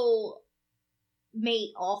soul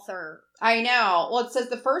mate author. I know. Well, it says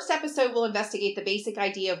the first episode will investigate the basic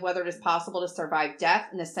idea of whether it is possible to survive death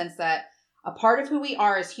in the sense that A part of who we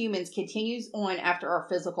are as humans continues on after our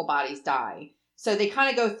physical bodies die. So they kind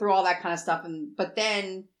of go through all that kind of stuff. But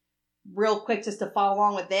then, real quick, just to follow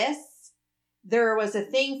along with this, there was a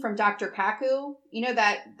thing from Dr. Kaku. You know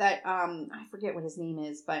that I forget what his name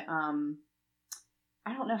is, but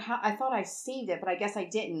I don't know how. I thought I saved it, but I guess I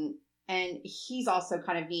didn't. And he's also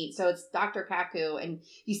kind of neat. So it's Dr. Kaku, and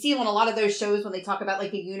you see him on a lot of those shows when they talk about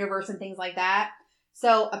like the universe and things like that.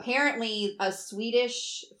 So apparently a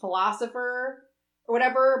Swedish philosopher or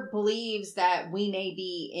whatever believes that we may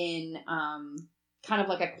be in kind of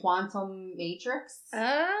like a quantum matrix.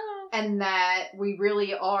 Oh. And that we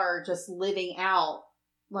really are just living out,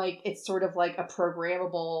 like it's sort of like a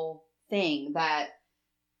programmable thing that,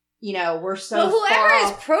 you know, we're so But whoever far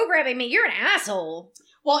is off. programming me, you're an asshole.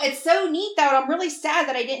 Well, it's so neat though, and I'm really sad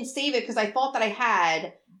that I didn't save it because I thought that I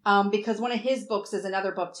had. Because one of his books is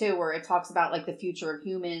another book too, where it talks about like the future of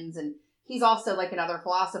humans, and he's also like another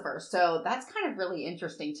philosopher. So that's kind of really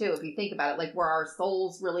interesting too, if you think about it, like where our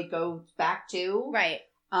souls really go back to. Right.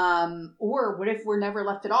 Or what if we're never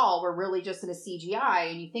left at all? We're really just in a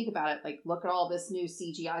CGI, and you think about it, like look at all this new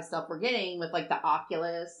CGI stuff we're getting with like the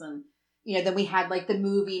Oculus, and you know, then we had like the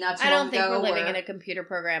movie not too long ago. I don't think we're living in a computer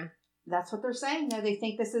program. That's what they're saying. No, they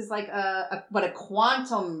think this is like a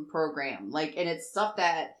quantum program, like, and it's stuff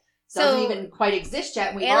that doesn't even quite exist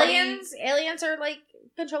yet. Aliens are like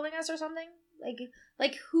controlling us or something.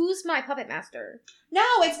 Like who's my puppet master? No,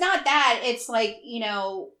 it's not that. It's like, you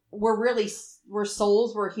know, we're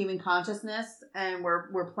souls, we're human consciousness, and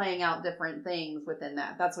we're playing out different things within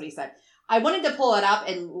that. That's what he said. I wanted to pull it up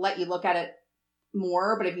and let you look at it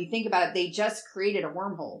more, but if you think about it, they just created a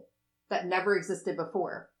wormhole that never existed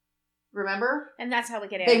before. Remember? And that's how we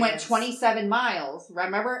get aliens. They went 27 miles,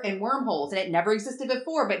 remember? In wormholes, and it never existed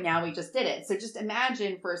before, but now we just did it. So just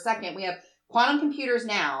imagine for a second, we have quantum computers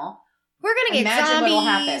now. We're going to get Imagine zombies. what'll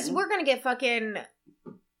happen. We're going to get fucking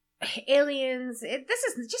aliens. This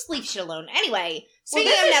is just leave shit alone. Anyway,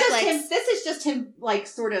 speaking of Netflix. This is just him, like,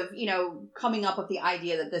 sort of, you know, coming up with the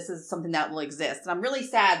idea that this is something that will exist. And I'm really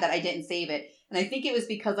sad that I didn't save it. And I think it was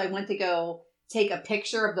because I went to go take a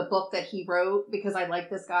picture of the book that he wrote because I like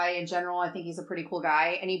this guy in general. I think he's a pretty cool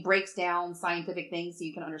guy. And he breaks down scientific things so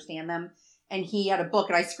you can understand them. And he had a book,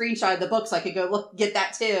 and I screenshotted the book so I could go get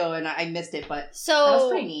that too. And I missed it, but so that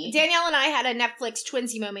was pretty neat. Danielle and I had a Netflix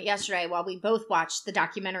twinsy moment yesterday while we both watched the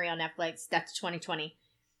documentary on Netflix, That's 2020.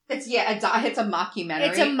 It's a mockumentary.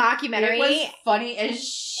 It's a mockumentary. It was funny as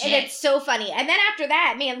shit. And it's so funny. And then after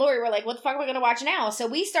that, me and Lori were like, what the fuck are we going to watch now? So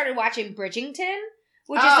we started watching Bridgerton,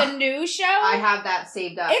 which is a new show. I have that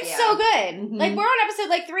saved up. It's so good. Mm-hmm. Like, we're on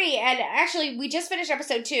episode 3, and actually, we just finished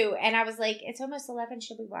episode 2, and I was like, it's almost 11.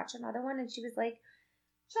 Should we watch another one? And she was like,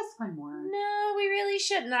 just one more. No, we really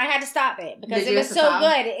shouldn't. And I had to stop it because it was so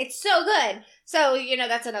good. It's so good. So, you know,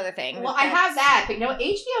 that's another thing. Well, I have that, but you know,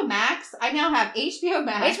 HBO Max, I now have HBO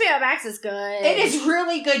Max. HBO Max is good. It is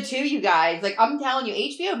really good too, you guys. Like, I'm telling you,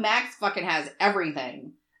 HBO Max fucking has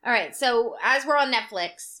everything. All right, so as we're on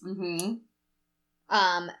Netflix,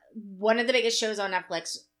 one of the biggest shows on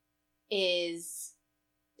Netflix is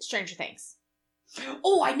Stranger Things.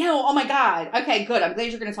 Oh, I know. Oh my God. Okay, good. I'm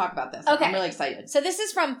glad you're going to talk about this. Okay. I'm really excited. So this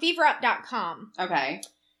is from feverup.com. Okay.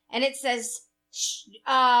 And it says,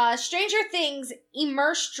 Stranger Things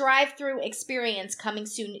immerse drive-through experience coming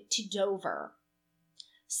soon to Dover.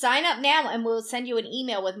 Sign up now and we'll send you an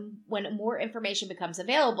email when more information becomes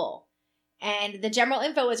available. And the general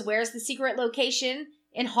info is where's the secret location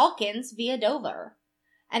in Hawkins via Dover.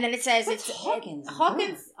 And then it says What's it's Hawkins.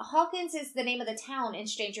 Hawkins is the name of the town in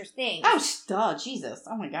Stranger Things. Oh, duh, Jesus!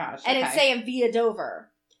 Oh my gosh! And it's saying via Dover.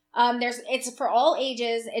 It's for all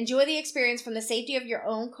ages. Enjoy the experience from the safety of your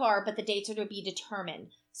own car, but the dates are to be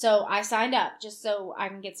determined. So I signed up just so I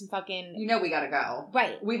can get some fucking. You know we gotta go.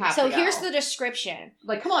 Right. We have. So to go. here's the description.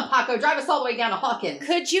 Like, come on, Paco, drive us all the way down to Hawkins.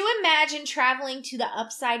 Could you imagine traveling to the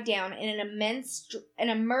Upside Down in an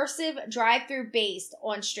immersive drive-through based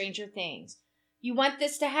on Stranger Things? You want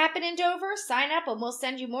this to happen in Dover? Sign up and we'll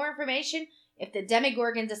send you more information if the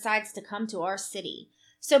Demogorgon decides to come to our city.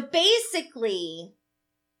 So basically,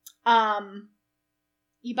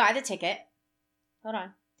 you buy the ticket. Hold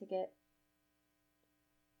on. Ticket.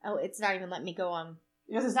 Oh, it's not even letting me go on.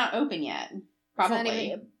 Because it's not open yet.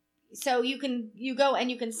 Probably. So you go and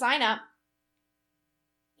you can sign up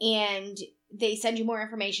and they send you more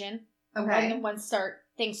information. Okay. Once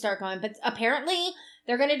things start going. But apparently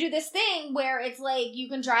they're going to do this thing where it's like you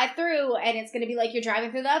can drive through and it's going to be like you're driving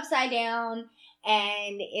through the Upside Down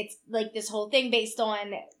and it's like this whole thing based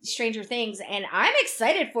on Stranger Things and I'm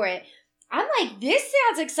excited for it. I'm like, this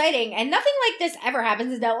sounds exciting and nothing like this ever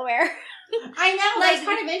happens in Delaware. I know, that's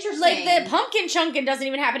kind of interesting. Like, the pumpkin chunkin' doesn't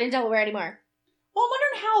even happen in Delaware anymore. Well, I'm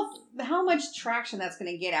wondering how much traction that's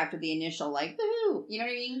going to get after the initial, like, woohoo. You know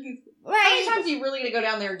what I mean? Right. How many times are you really going to go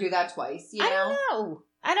down there and do that twice? You know?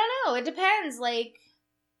 I don't know. It depends. Like,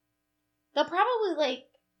 they'll probably, like,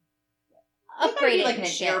 upgrade it. Like an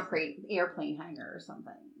airplane hangar or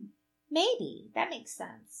something. Maybe. That makes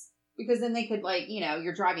sense. Because then they could, like,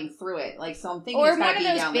 you're driving through it. Like, so I'm thinking or it's one of be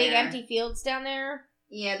those big empty fields down there.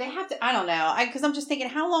 Yeah, they have to. I don't know. Because I'm just thinking,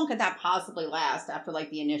 how long could that possibly last after, like,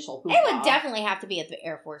 the initial hoopla? It would definitely have to be at the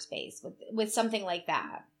Air Force Base with something like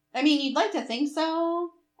that. I mean, you'd like to think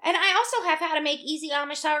so. And I also have how to make easy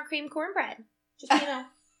Amish sour cream cornbread. Just, I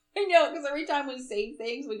know, because every time we save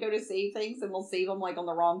things, we go to save things and we'll save them, like, on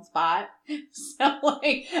the wrong spot. So,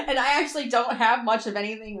 like, and I actually don't have much of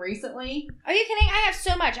anything recently. Are you kidding? I have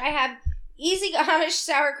so much. I have easy Amish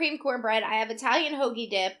sour cream cornbread. I have Italian hoagie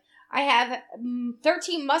dip. I have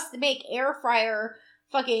 13 must-make air fryer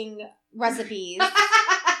fucking recipes.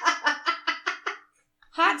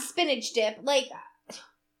 Hot spinach dip. Like,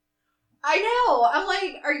 I know. I'm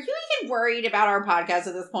like, are you even worried about our podcast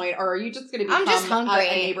at this point, or are you just going to become I'm just hungry.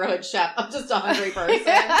 A neighborhood chef? I'm just a hungry person.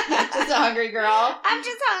 Just a hungry girl. I'm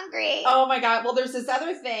just hungry. Oh my God. Well, there's this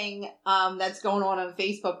other thing that's going on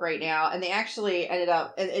Facebook right now, and they actually ended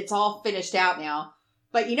up, it's all finished out now.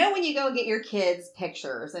 But when you go and get your kids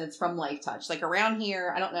pictures, and it's from Life Touch, like around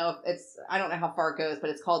here, I don't know how far it goes, but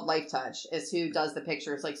it's called Life Touch is who does the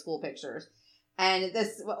pictures, like school pictures. And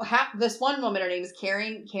this one woman, her name is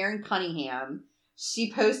Karen Cunningham.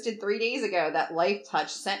 She posted 3 days ago that Life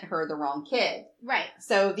Touch sent her the wrong kid. Right.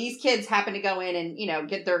 So these kids happen to go in and,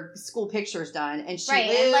 get their school pictures done. And she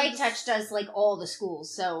lives... and Life Touch does, like, all the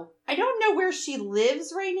schools, so... I don't know where she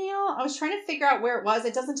lives right now. I was trying to figure out where it was.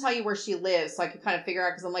 It doesn't tell you where she lives, so I could kind of figure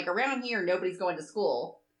out, because I'm like, around here, nobody's going to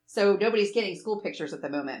school. So nobody's getting school pictures at the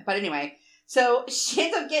moment. But anyway... So she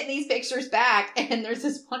ends up getting these pictures back, and there's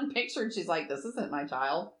this one picture, and she's like, this isn't my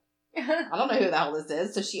child. I don't know who the hell this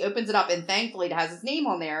is. So she opens it up, and thankfully it has his name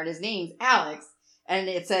on there, and his name's Alex. And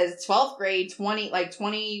it says 12th grade,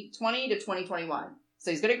 2020 to 2021.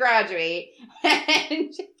 So he's going to graduate.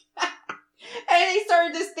 And they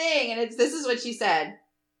started this thing, and this is what she said.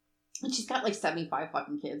 And she's got like 75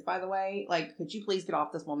 fucking kids, by the way. Like, could you please get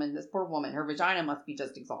off this poor woman? Her vagina must be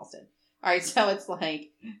just exhausted. All right, so it's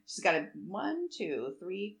like, she's got 1, 2,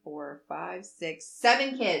 3, 4, 5, 6,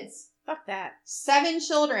 7 kids. Fuck that. 7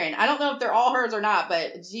 children. I don't know if they're all hers or not,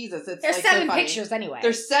 but Jesus, it's There's like 7 so funny. pictures anyway.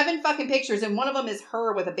 There's 7 fucking pictures, and one of them is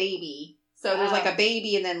her with a baby. So there's like a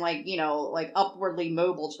baby and then like, like upwardly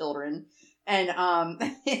mobile children. And,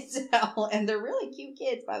 and they're really cute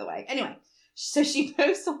kids, by the way. Anyway, so she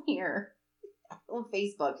posts on here. On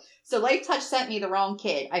Facebook. So Life Touch sent me the wrong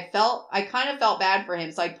kid. I kind of felt bad for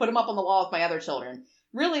him, so I put him up on the wall with my other children.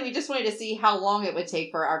 Really, we just wanted to see how long it would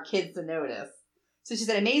take for our kids to notice. So she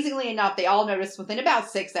said, amazingly enough, they all noticed within about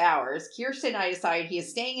 6 hours. Kirsten and I decided he is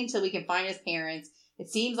staying until we can find his parents. It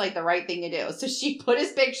seems like the right thing to do. So she put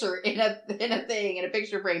his picture in a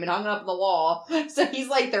picture frame and hung it up on the wall. So he's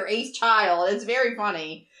like their 8th child. It's very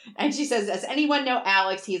funny. And she says, does anyone know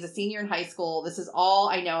Alex? He is a senior in high school. This is all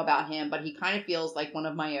I know about him, but he kind of feels like one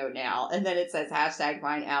of my own now. And then it says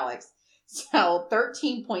 #find Alex. So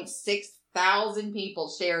 13.6 thousand people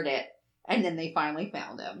shared it. And then they finally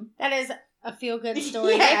found him. That is a feel-good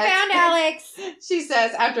story. Yes. They found Alex. She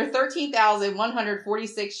says, after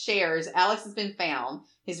 13,146 shares, Alex has been found.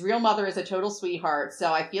 His real mother is a total sweetheart,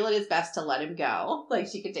 so I feel it is best to let him go. Like,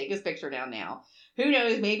 she could take his picture down now. Who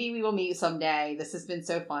knows? Maybe we will meet someday. This has been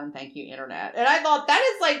so fun. Thank you, Internet. And I thought that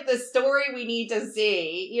is like the story we need to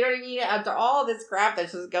see. You know what I mean? After all this crap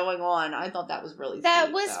that's just going on, I thought that was really sweet.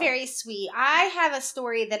 That was very sweet. I have a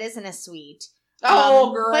story that isn't as sweet.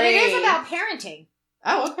 Oh, great. But it is about parenting.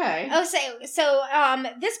 Oh, okay. Oh, so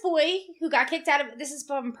this boy who got kicked out of, this is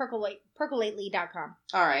from percolately.com.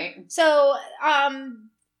 All right. So,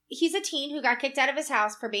 he's a teen who got kicked out of his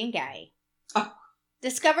house for being gay. Oh.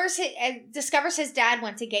 Discovers his dad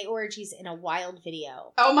went to gay orgies in a wild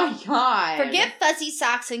video. Oh my God. Forget fuzzy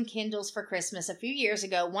socks and Kindles for Christmas. A few years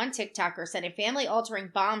ago, one TikToker sent a family-altering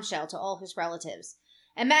bombshell to all his relatives.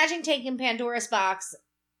 Imagine taking Pandora's box,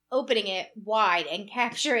 opening it wide, and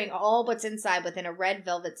capturing all what's inside within a red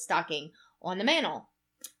velvet stocking on the mantle.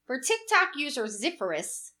 For TikTok user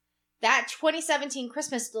Zephyrus, that 2017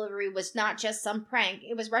 Christmas delivery was not just some prank.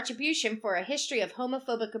 It was retribution for a history of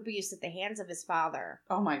homophobic abuse at the hands of his father.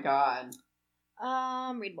 Oh my God.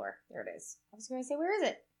 Read more. There it is. I was going to say, where is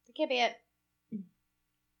it? That can't be it.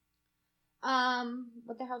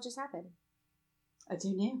 What the hell just happened? I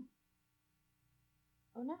don't know.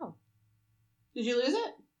 Oh no. Did you lose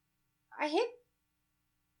it? I hit.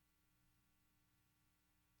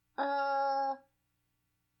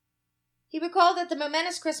 He recalled that the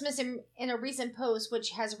momentous Christmas in a recent post,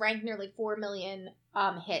 which has ranked nearly 4 million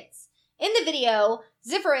hits. In the video,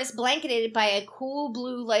 Zephyrus, blanketed by a cool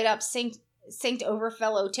blue light-up synced over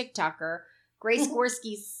fellow TikToker, Grace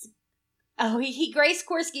Gorski's... Grace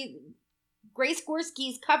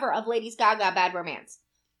Gorski's cover of Lady Gaga, Bad Romance.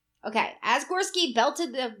 Okay, as Gorski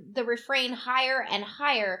belted the refrain higher and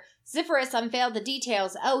higher, Zephyrus unveiled the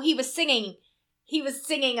details. Oh, he was singing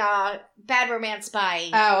Bad Romance by...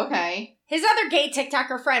 Oh, okay. His other gay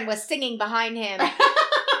TikToker friend was singing behind him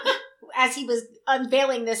as he was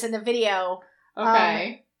unveiling this in the video.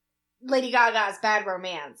 Okay. Lady Gaga's Bad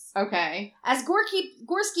Romance. Okay. As Gorski...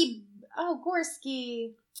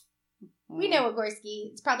 We know what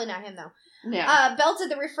Gorski... It's probably not him, though. Yeah. Belted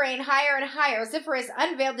the refrain higher and higher. Zephyrus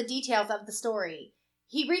unveiled the details of the story.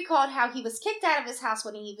 He recalled how he was kicked out of his house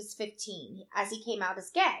when he was 15, as he came out as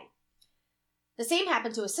gay. The same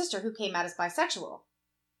happened to his sister, who came out as bisexual.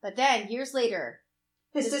 But then, years later...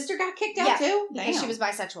 His sister got kicked out, too? Because she was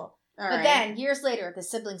bisexual. Then, years later, the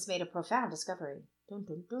siblings made a profound discovery. Dun,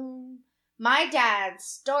 dun, dun. My dad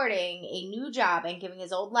starting a new job and giving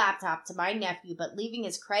his old laptop to my nephew, but leaving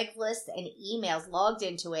his Craigslist and emails logged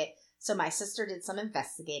into it, so my sister did some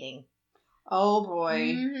investigating. Oh,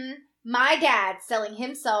 boy. Mm-hmm. My dad selling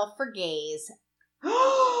himself for gays.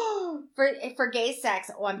 for gay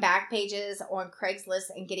sex on back pages on Craigslist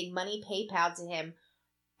and getting money PayPal to him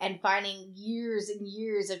and finding years and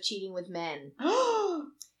years of cheating with men.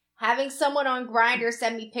 Having someone on Grindr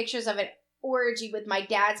send me pictures of an orgy with my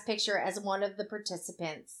dad's picture as one of the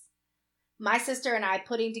participants. My sister and I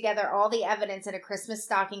putting together all the evidence in a Christmas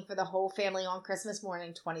stocking for the whole family on Christmas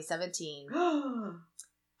morning 2017. Oh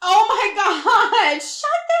my God! Shut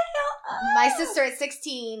the hell up! My sister at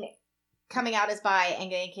 16 coming out as bi and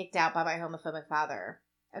getting kicked out by my homophobic father.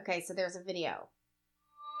 Okay, so there's a video.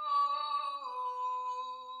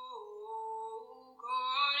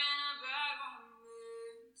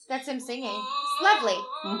 That's him singing. It's lovely.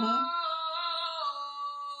 Mm-hmm.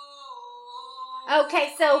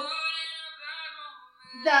 Okay, so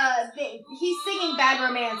he's singing Bad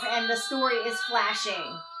Romance and the story is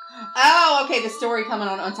flashing. Oh, okay, the story coming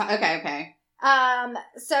on top. Okay.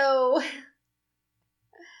 So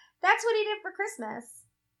that's what he did for Christmas.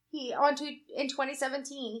 In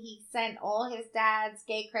 2017, he sent all his dad's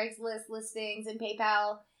gay Craigslist listings and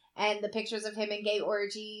PayPal and the pictures of him in gay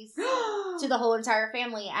orgies to the whole entire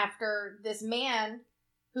family after this man,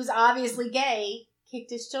 who's obviously gay,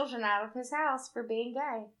 kicked his children out of his house for being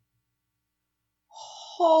gay.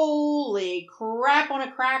 Holy crap on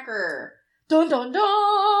a cracker. Dun dun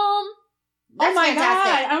dun! That's oh my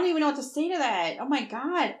fantastic. God. I don't even know what to say to that. Oh my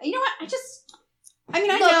God. You know what? I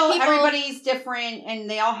Look, know people, everybody's different and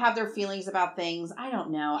they all have their feelings about things. I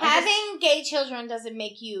don't know. Having gay children doesn't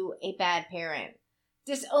make you a bad parent.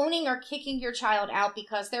 Disowning or kicking your child out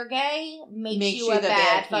because they're gay makes you a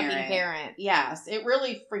bad fucking parent. Yes, it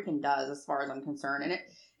really freaking does as far as I'm concerned. And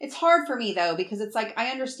it's hard for me though, because it's like, I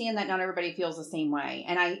understand that not everybody feels the same way.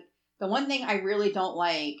 And the one thing I really don't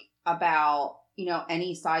like about,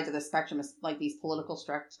 any sides of the spectrum, is like these political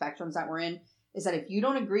spectrums that we're in, is that if you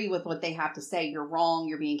don't agree with what they have to say, you're wrong,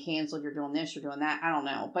 you're being canceled, you're doing this, you're doing that. I don't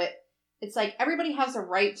know. But it's like everybody has a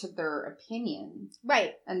right to their opinion.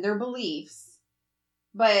 Right. And their beliefs.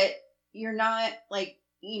 But you're not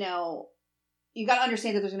you got to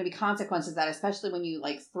understand that there's going to be consequences to that, especially when you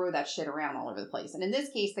throw that shit around all over the place. And in this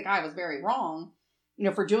case, the guy was very wrong,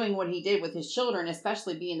 for doing what he did with his children,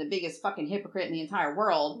 especially being the biggest fucking hypocrite in the entire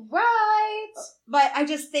world. Right. But I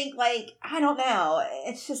just think I don't know.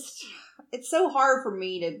 It's so hard for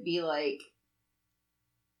me to be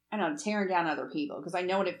tearing down other people, because I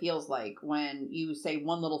know what it feels like when you say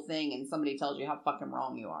one little thing and somebody tells you how fucking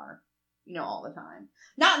wrong you are. All the time.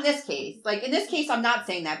 Not in this case. In this case, I'm not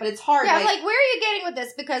saying that, but it's hard. Yeah, where are you getting with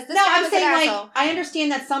this? Because this guy was an asshole. I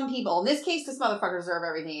understand that some people, in this case, this motherfucker deserve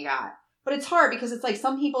everything he got. But it's hard because it's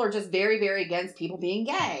some people are just very, very against people being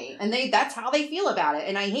gay. And that's how they feel about it.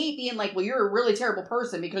 And I hate being well, you're a really terrible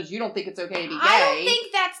person because you don't think it's okay to be gay. I don't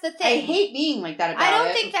think that's the thing. I hate being like that about it. I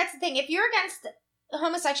don't think that's the thing. If you're against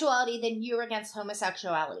homosexuality, then you're against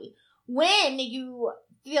homosexuality. When you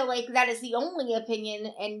feel like that is the only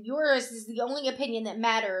opinion and yours is the only opinion that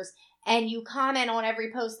matters, and you comment on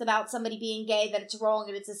every post about somebody being gay, that it's wrong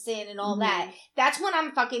and it's a sin and all that, that's when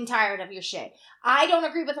I'm fucking tired of your shit. I don't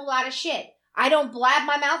agree with a lot of shit. I don't blab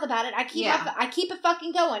my mouth about it. I keep it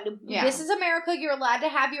fucking going. Yeah. This is America. You're allowed to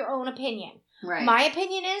have your own opinion. Right. My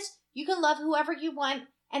opinion is you can love whoever you want,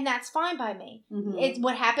 and that's fine by me.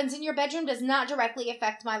 What happens in your bedroom does not directly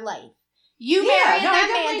affect my life. You Yeah, marrying no, I that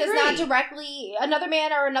man definitely does not agree. directly, another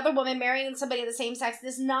man or another woman marrying somebody of the same sex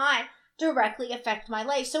does not directly affect my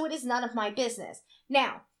life, so it is none of my business.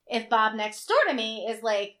 Now, if Bob next door to me is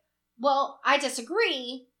like, well, I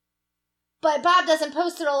disagree, but Bob doesn't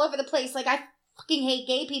post it all over the place like I fucking hate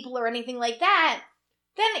gay people or anything like that,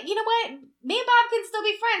 then you know what? Me and Bob can still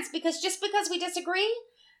be friends, because just because we disagree,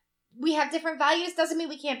 we have different values, doesn't mean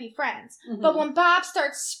we can't be friends. Mhm. But when Bob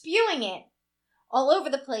starts spewing it all over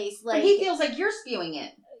the place, like, but he feels like you're spewing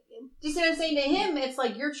it. Do you see what I'm saying? To him, it's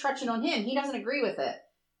like you're touching on him. He doesn't agree with it.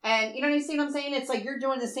 And you know what I'm saying? It's like you're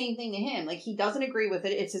doing the same thing to him. Like, he doesn't agree with it.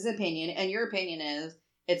 It's his opinion. And your opinion is,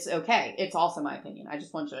 it's okay. It's also my opinion. I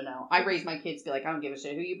just want you to know. I raise my kids to be like, I don't give a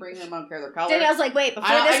shit who you bring them. I don't care their color. Danielle's like, wait, before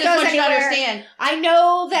I this just goes want you to anywhere, understand. I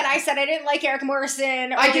know that I said I didn't like Eric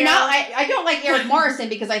Morrison. I do earlier. not. I don't like Eric Morrison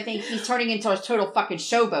because I think he's turning into a total fucking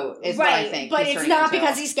showboat. Is what I think. But he's it's turning not into.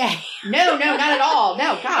 because he's gay. No, not at all.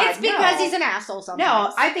 No, God, It's because no. he's an asshole sometimes.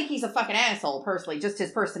 No, I think he's a fucking asshole, personally. Just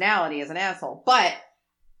his personality is an asshole. But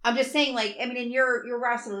I'm just saying, like, I mean, in your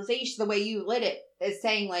rationalization, the way you lit it is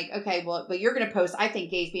saying, like, okay, well, but you're going to post, I think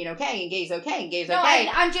gays being okay, and gays okay, and gays No, okay.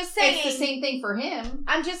 I'm just saying. It's the same thing for him.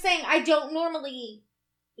 I'm just saying I don't normally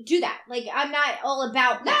do that. Like, I'm not all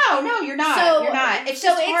about that. No, you're not. So- you're not. It's so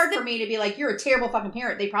just it's hard the- for me to be like, you're a terrible fucking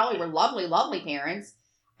parent. They probably were lovely, lovely parents.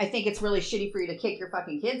 I think it's really shitty for you to kick your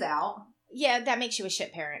fucking kids out. Yeah, that makes you a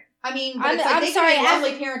shit parent. I mean, but I'm- it's like I'm they sorry, could be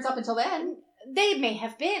lovely parents up until then. They may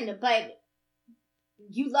have been, but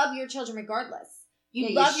you love your children regardless. You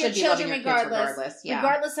Yeah, love your should be loving children your kids regardless, yeah.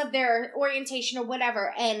 regardless of their orientation or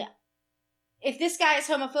whatever. And if this guy is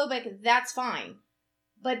homophobic, that's fine.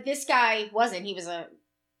 But this guy wasn't. He was a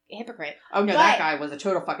hypocrite. Oh, no, But that guy was a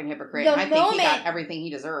total fucking hypocrite. the And I think he moment- got everything he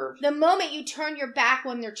deserved. The moment you turn your back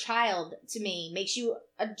on their child, to me, makes you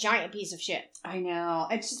a giant piece of shit. I know.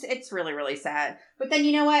 It's really, really sad. But then,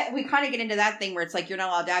 you know what? We kind of get into that thing where it's like, you're not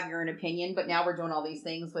allowed to have your own opinion, but now we're doing all these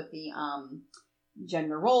things with the,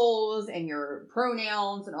 gender roles and your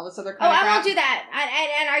pronouns and all this other Oh, kind of I crap. won't do that.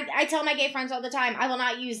 And I tell my gay friends all the time, I will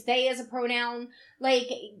not use they as a pronoun. Like,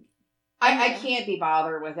 I can't be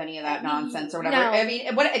bothered with any of that nonsense or whatever. No. I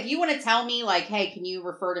mean, what if you want to tell me, like, hey, can you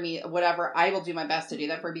refer to me, whatever, I will do my best to do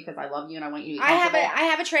that for you because I love you and I want you to be I have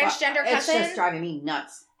comfortable. a transgender It's cousin, just driving me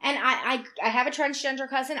nuts. and I have a transgender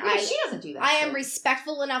cousin. Yeah, but she doesn't do that. I am shit.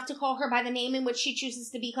 respectful enough to call her by the name in which she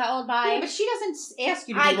chooses to be called by. Yeah, but she doesn't ask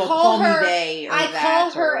you to I be, well, call call her- me they or I that call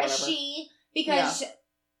or her a whatever. she because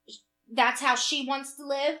that's how she wants to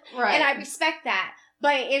live, Right. and I respect that.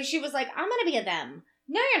 But if she was like, I'm going to be a them.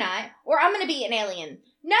 No, you're not. Or I'm going to be an alien.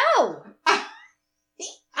 No. I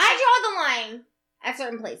draw the line at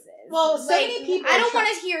certain places. Well, so Like, many people I are don't try-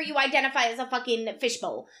 want to hear you identify as a fucking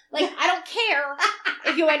fishbowl. Like, I don't care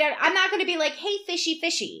if you identify. I'm not going to be like, hey, fishy,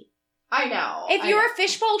 fishy. I know. If I you're know. a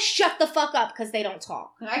fishbowl, shut the fuck up because they don't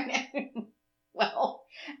talk. I know. Well,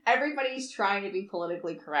 everybody's trying to be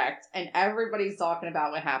politically correct, and everybody's talking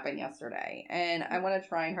about what happened yesterday. And I want to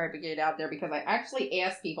try and hurry to get it out there because I actually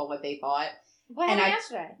asked people what they thought. What And happened I-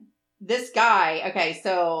 yesterday? This guy, okay,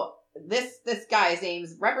 so this guy's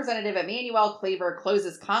name's Representative Emmanuel Cleaver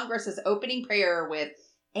closes Congress's opening prayer with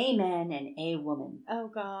 "Amen" and "A woman." Oh,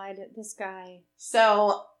 God, this guy.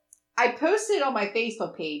 So I posted on my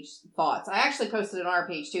Facebook page thoughts. I actually posted on our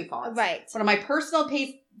page too thoughts. Right. But on my personal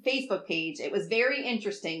Facebook page, it was very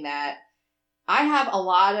interesting that I have a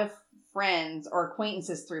lot of friends or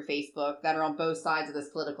acquaintances through Facebook that are on both sides of this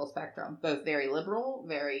political spectrum. Both very liberal,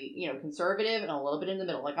 very, conservative, and a little bit in the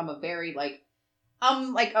middle. Like,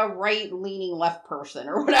 I'm like a right-leaning left person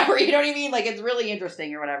or whatever. You know what I mean? Like, it's really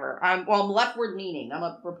interesting or whatever. I'm leftward-leaning. I'm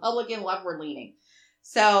a Republican leftward-leaning.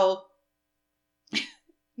 So,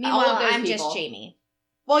 Meanwhile, all of those I'm people. just Jamie.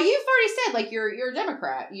 well, you've already said, like, you're a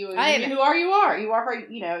Democrat. I am. Who are you are. You are,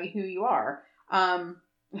 who you are.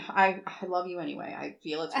 I love you anyway. I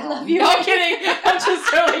feel it's wrong. I love you. No, I'm kidding. I'm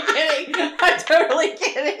just totally kidding. I'm totally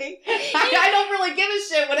kidding. I don't really give a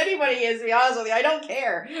shit what anybody is, to be honest with you. I don't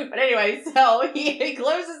care. But anyway, so he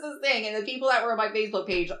closes this thing, and the people that were on my Facebook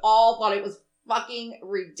page all thought it was fucking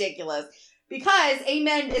ridiculous. Because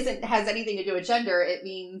amen has anything to do with gender. It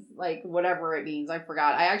means, like, whatever it means. I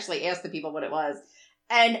forgot. I actually asked the people what it was.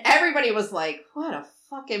 And everybody was like, what a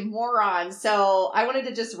fucking moron. So I wanted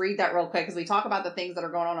to just read that real quick because we talk about the things that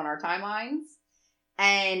are going on our timelines.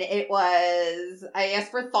 And it was, I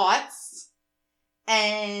asked for thoughts.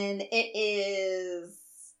 And it is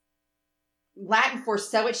Latin for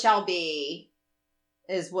so it shall be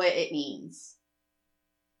is what it means.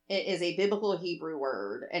 It is a biblical Hebrew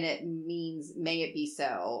word, and it means may it be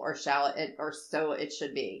so, or shall it, or so it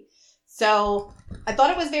should be. So I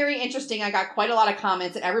thought it was very interesting. I got quite a lot of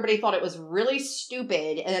comments, and everybody thought it was really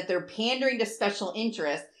stupid and that they're pandering to special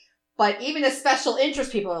interests. But even the special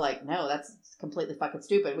interest people are like, no, that's completely fucking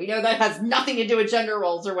stupid. We know that has nothing to do with gender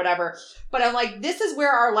roles or whatever. But I'm like, this is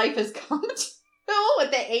where our life has come to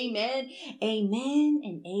with the amen. A man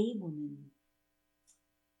and a woman.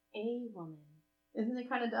 A woman. Isn't it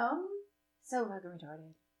kind of dumb? So fucking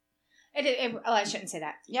retarded. I shouldn't say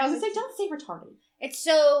that. Yeah, I was going to say, don't say retarded. It's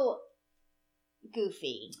so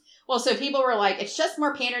goofy. Well, so people were like, it's just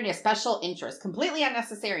more pandering to special interest. Completely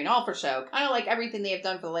unnecessary and all for show. Kind of like everything they have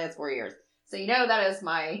done for the last 4 years. So you know that is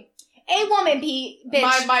my... A woman, bitch.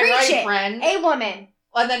 My right friend. A woman.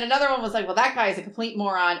 And then another one was like, well, that guy is a complete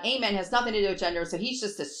moron. Amen has nothing to do with gender, so he's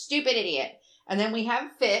just a stupid idiot. And then we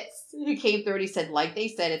have Fitz, who came through and he said, like they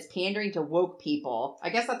said, it's pandering to woke people. I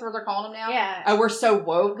guess that's what they're calling them now? Yeah. Oh, we're so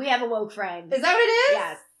woke. We have a woke friend. Is that what it is?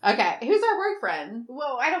 Yes. Okay. Who's our woke friend?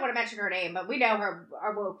 Well, I don't want to mention her name, but we know her,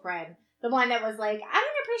 our woke friend. The one that was like, I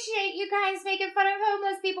don't appreciate you guys making fun of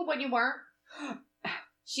homeless people when you weren't.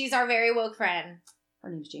 She's our very woke friend. Her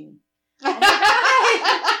name's Jamie.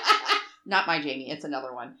 Not my Jamie, it's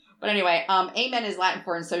another one. But anyway, amen is Latin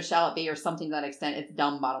for and so shall it be, or something to that extent. It's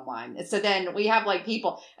dumb, bottom line. So then we have like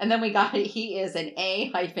people, and then we got he is an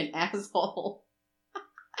A-asshole.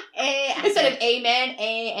 Instead of amen,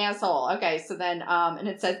 a asshole. Okay, so then and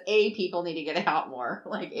it says A people need to get out more,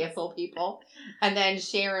 like asshole people. And then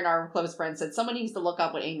Sharon, our close friend, said someone needs to look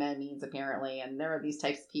up what amen means apparently, and there are these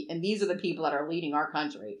types of people, and these are the people that are leading our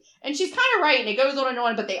country. And she's kind of right, and it goes on and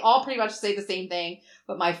on, but they all pretty much say the same thing.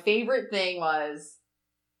 But my favorite thing was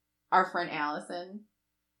our friend Allison.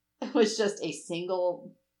 It was just a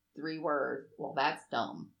single 3-word. Well, that's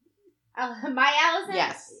dumb. My Allison?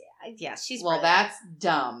 Yes. Yes, she's well, brilliant. That's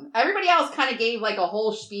dumb. Everybody else kind of gave like a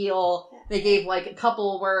whole spiel. They gave like a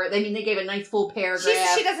couple words. I mean, they gave a nice full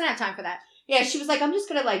paragraph. She doesn't have time for that. Yeah, she was like, I'm just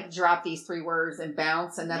going to like drop these 3 words and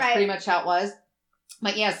bounce. And that's pretty much how it was.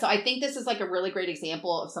 But yeah, so I think this is like a really great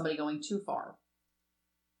example of somebody going too far.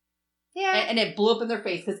 Yeah. And it blew up in their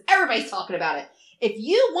face because everybody's talking about it. If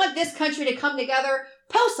you want this country to come together,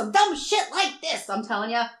 post some dumb shit like this, I'm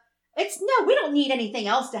telling you. We don't need anything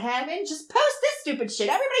else to happen. Just post this stupid shit.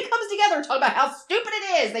 Everybody comes together and talk about how stupid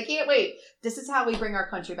it is. They can't wait. This is how we bring our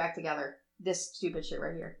country back together. This stupid shit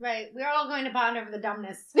right here. Right. We're all going to bond over the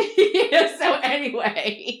dumbness. Yeah, so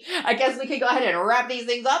anyway, I guess we could go ahead and wrap these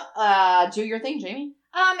things up. Do your thing, Jamie.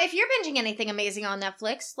 If you're binging anything amazing on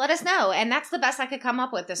Netflix, let us know. And that's the best I could come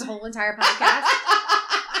up with this whole entire podcast.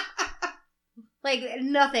 Like,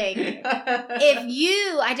 nothing. If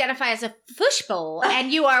you identify as a fishbowl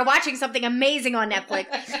and you are watching something amazing on Netflix,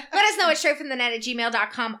 let us know at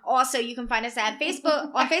straightfromthenet@gmail.com. Also, you can find us at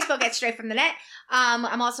Facebook at Straight From The Net.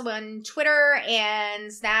 I'm also on Twitter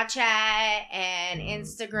and Snapchat and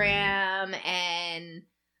Instagram and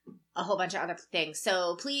a whole bunch of other things.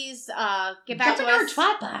 So please get back to us. Jump into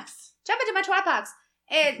our twat box. Jump into my twat box.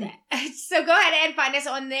 And so go ahead and find us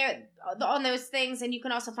on there, on those things. And you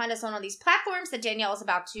can also find us on all these platforms that Danielle is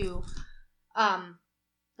about to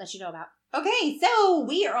let you know about. Okay, so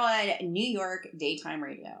we are on New York Daytime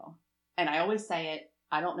Radio. And I always say it,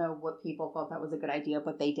 I don't know what people thought that was a good idea,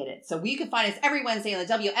 but they did it. So you can find us every Wednesday on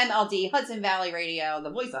the WMLD Hudson Valley Radio, the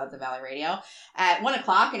voice of Hudson Valley Radio, at 1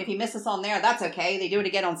 o'clock. And if you miss us on there, that's okay. They do it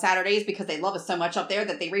again on Saturdays because they love us so much up there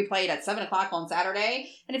that they replay it at 7 o'clock on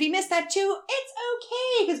Saturday. And if you missed that too, it's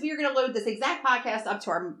okay because we are going to load this exact podcast up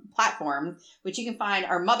to our platform, which you can find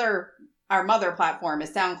our mother platform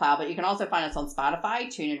is SoundCloud, but you can also find us on Spotify,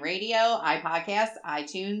 TuneIn Radio, iPodcasts,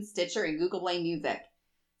 iTunes, Stitcher, and Google Play Music.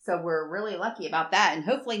 So we're really lucky about that. And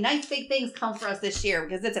hopefully nice big things come for us this year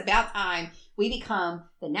because it's about time we become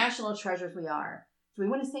the national treasures we are. Do we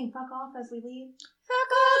want to sing fuck off as we leave?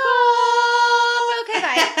 Fuck off!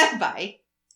 Okay, bye. Bye.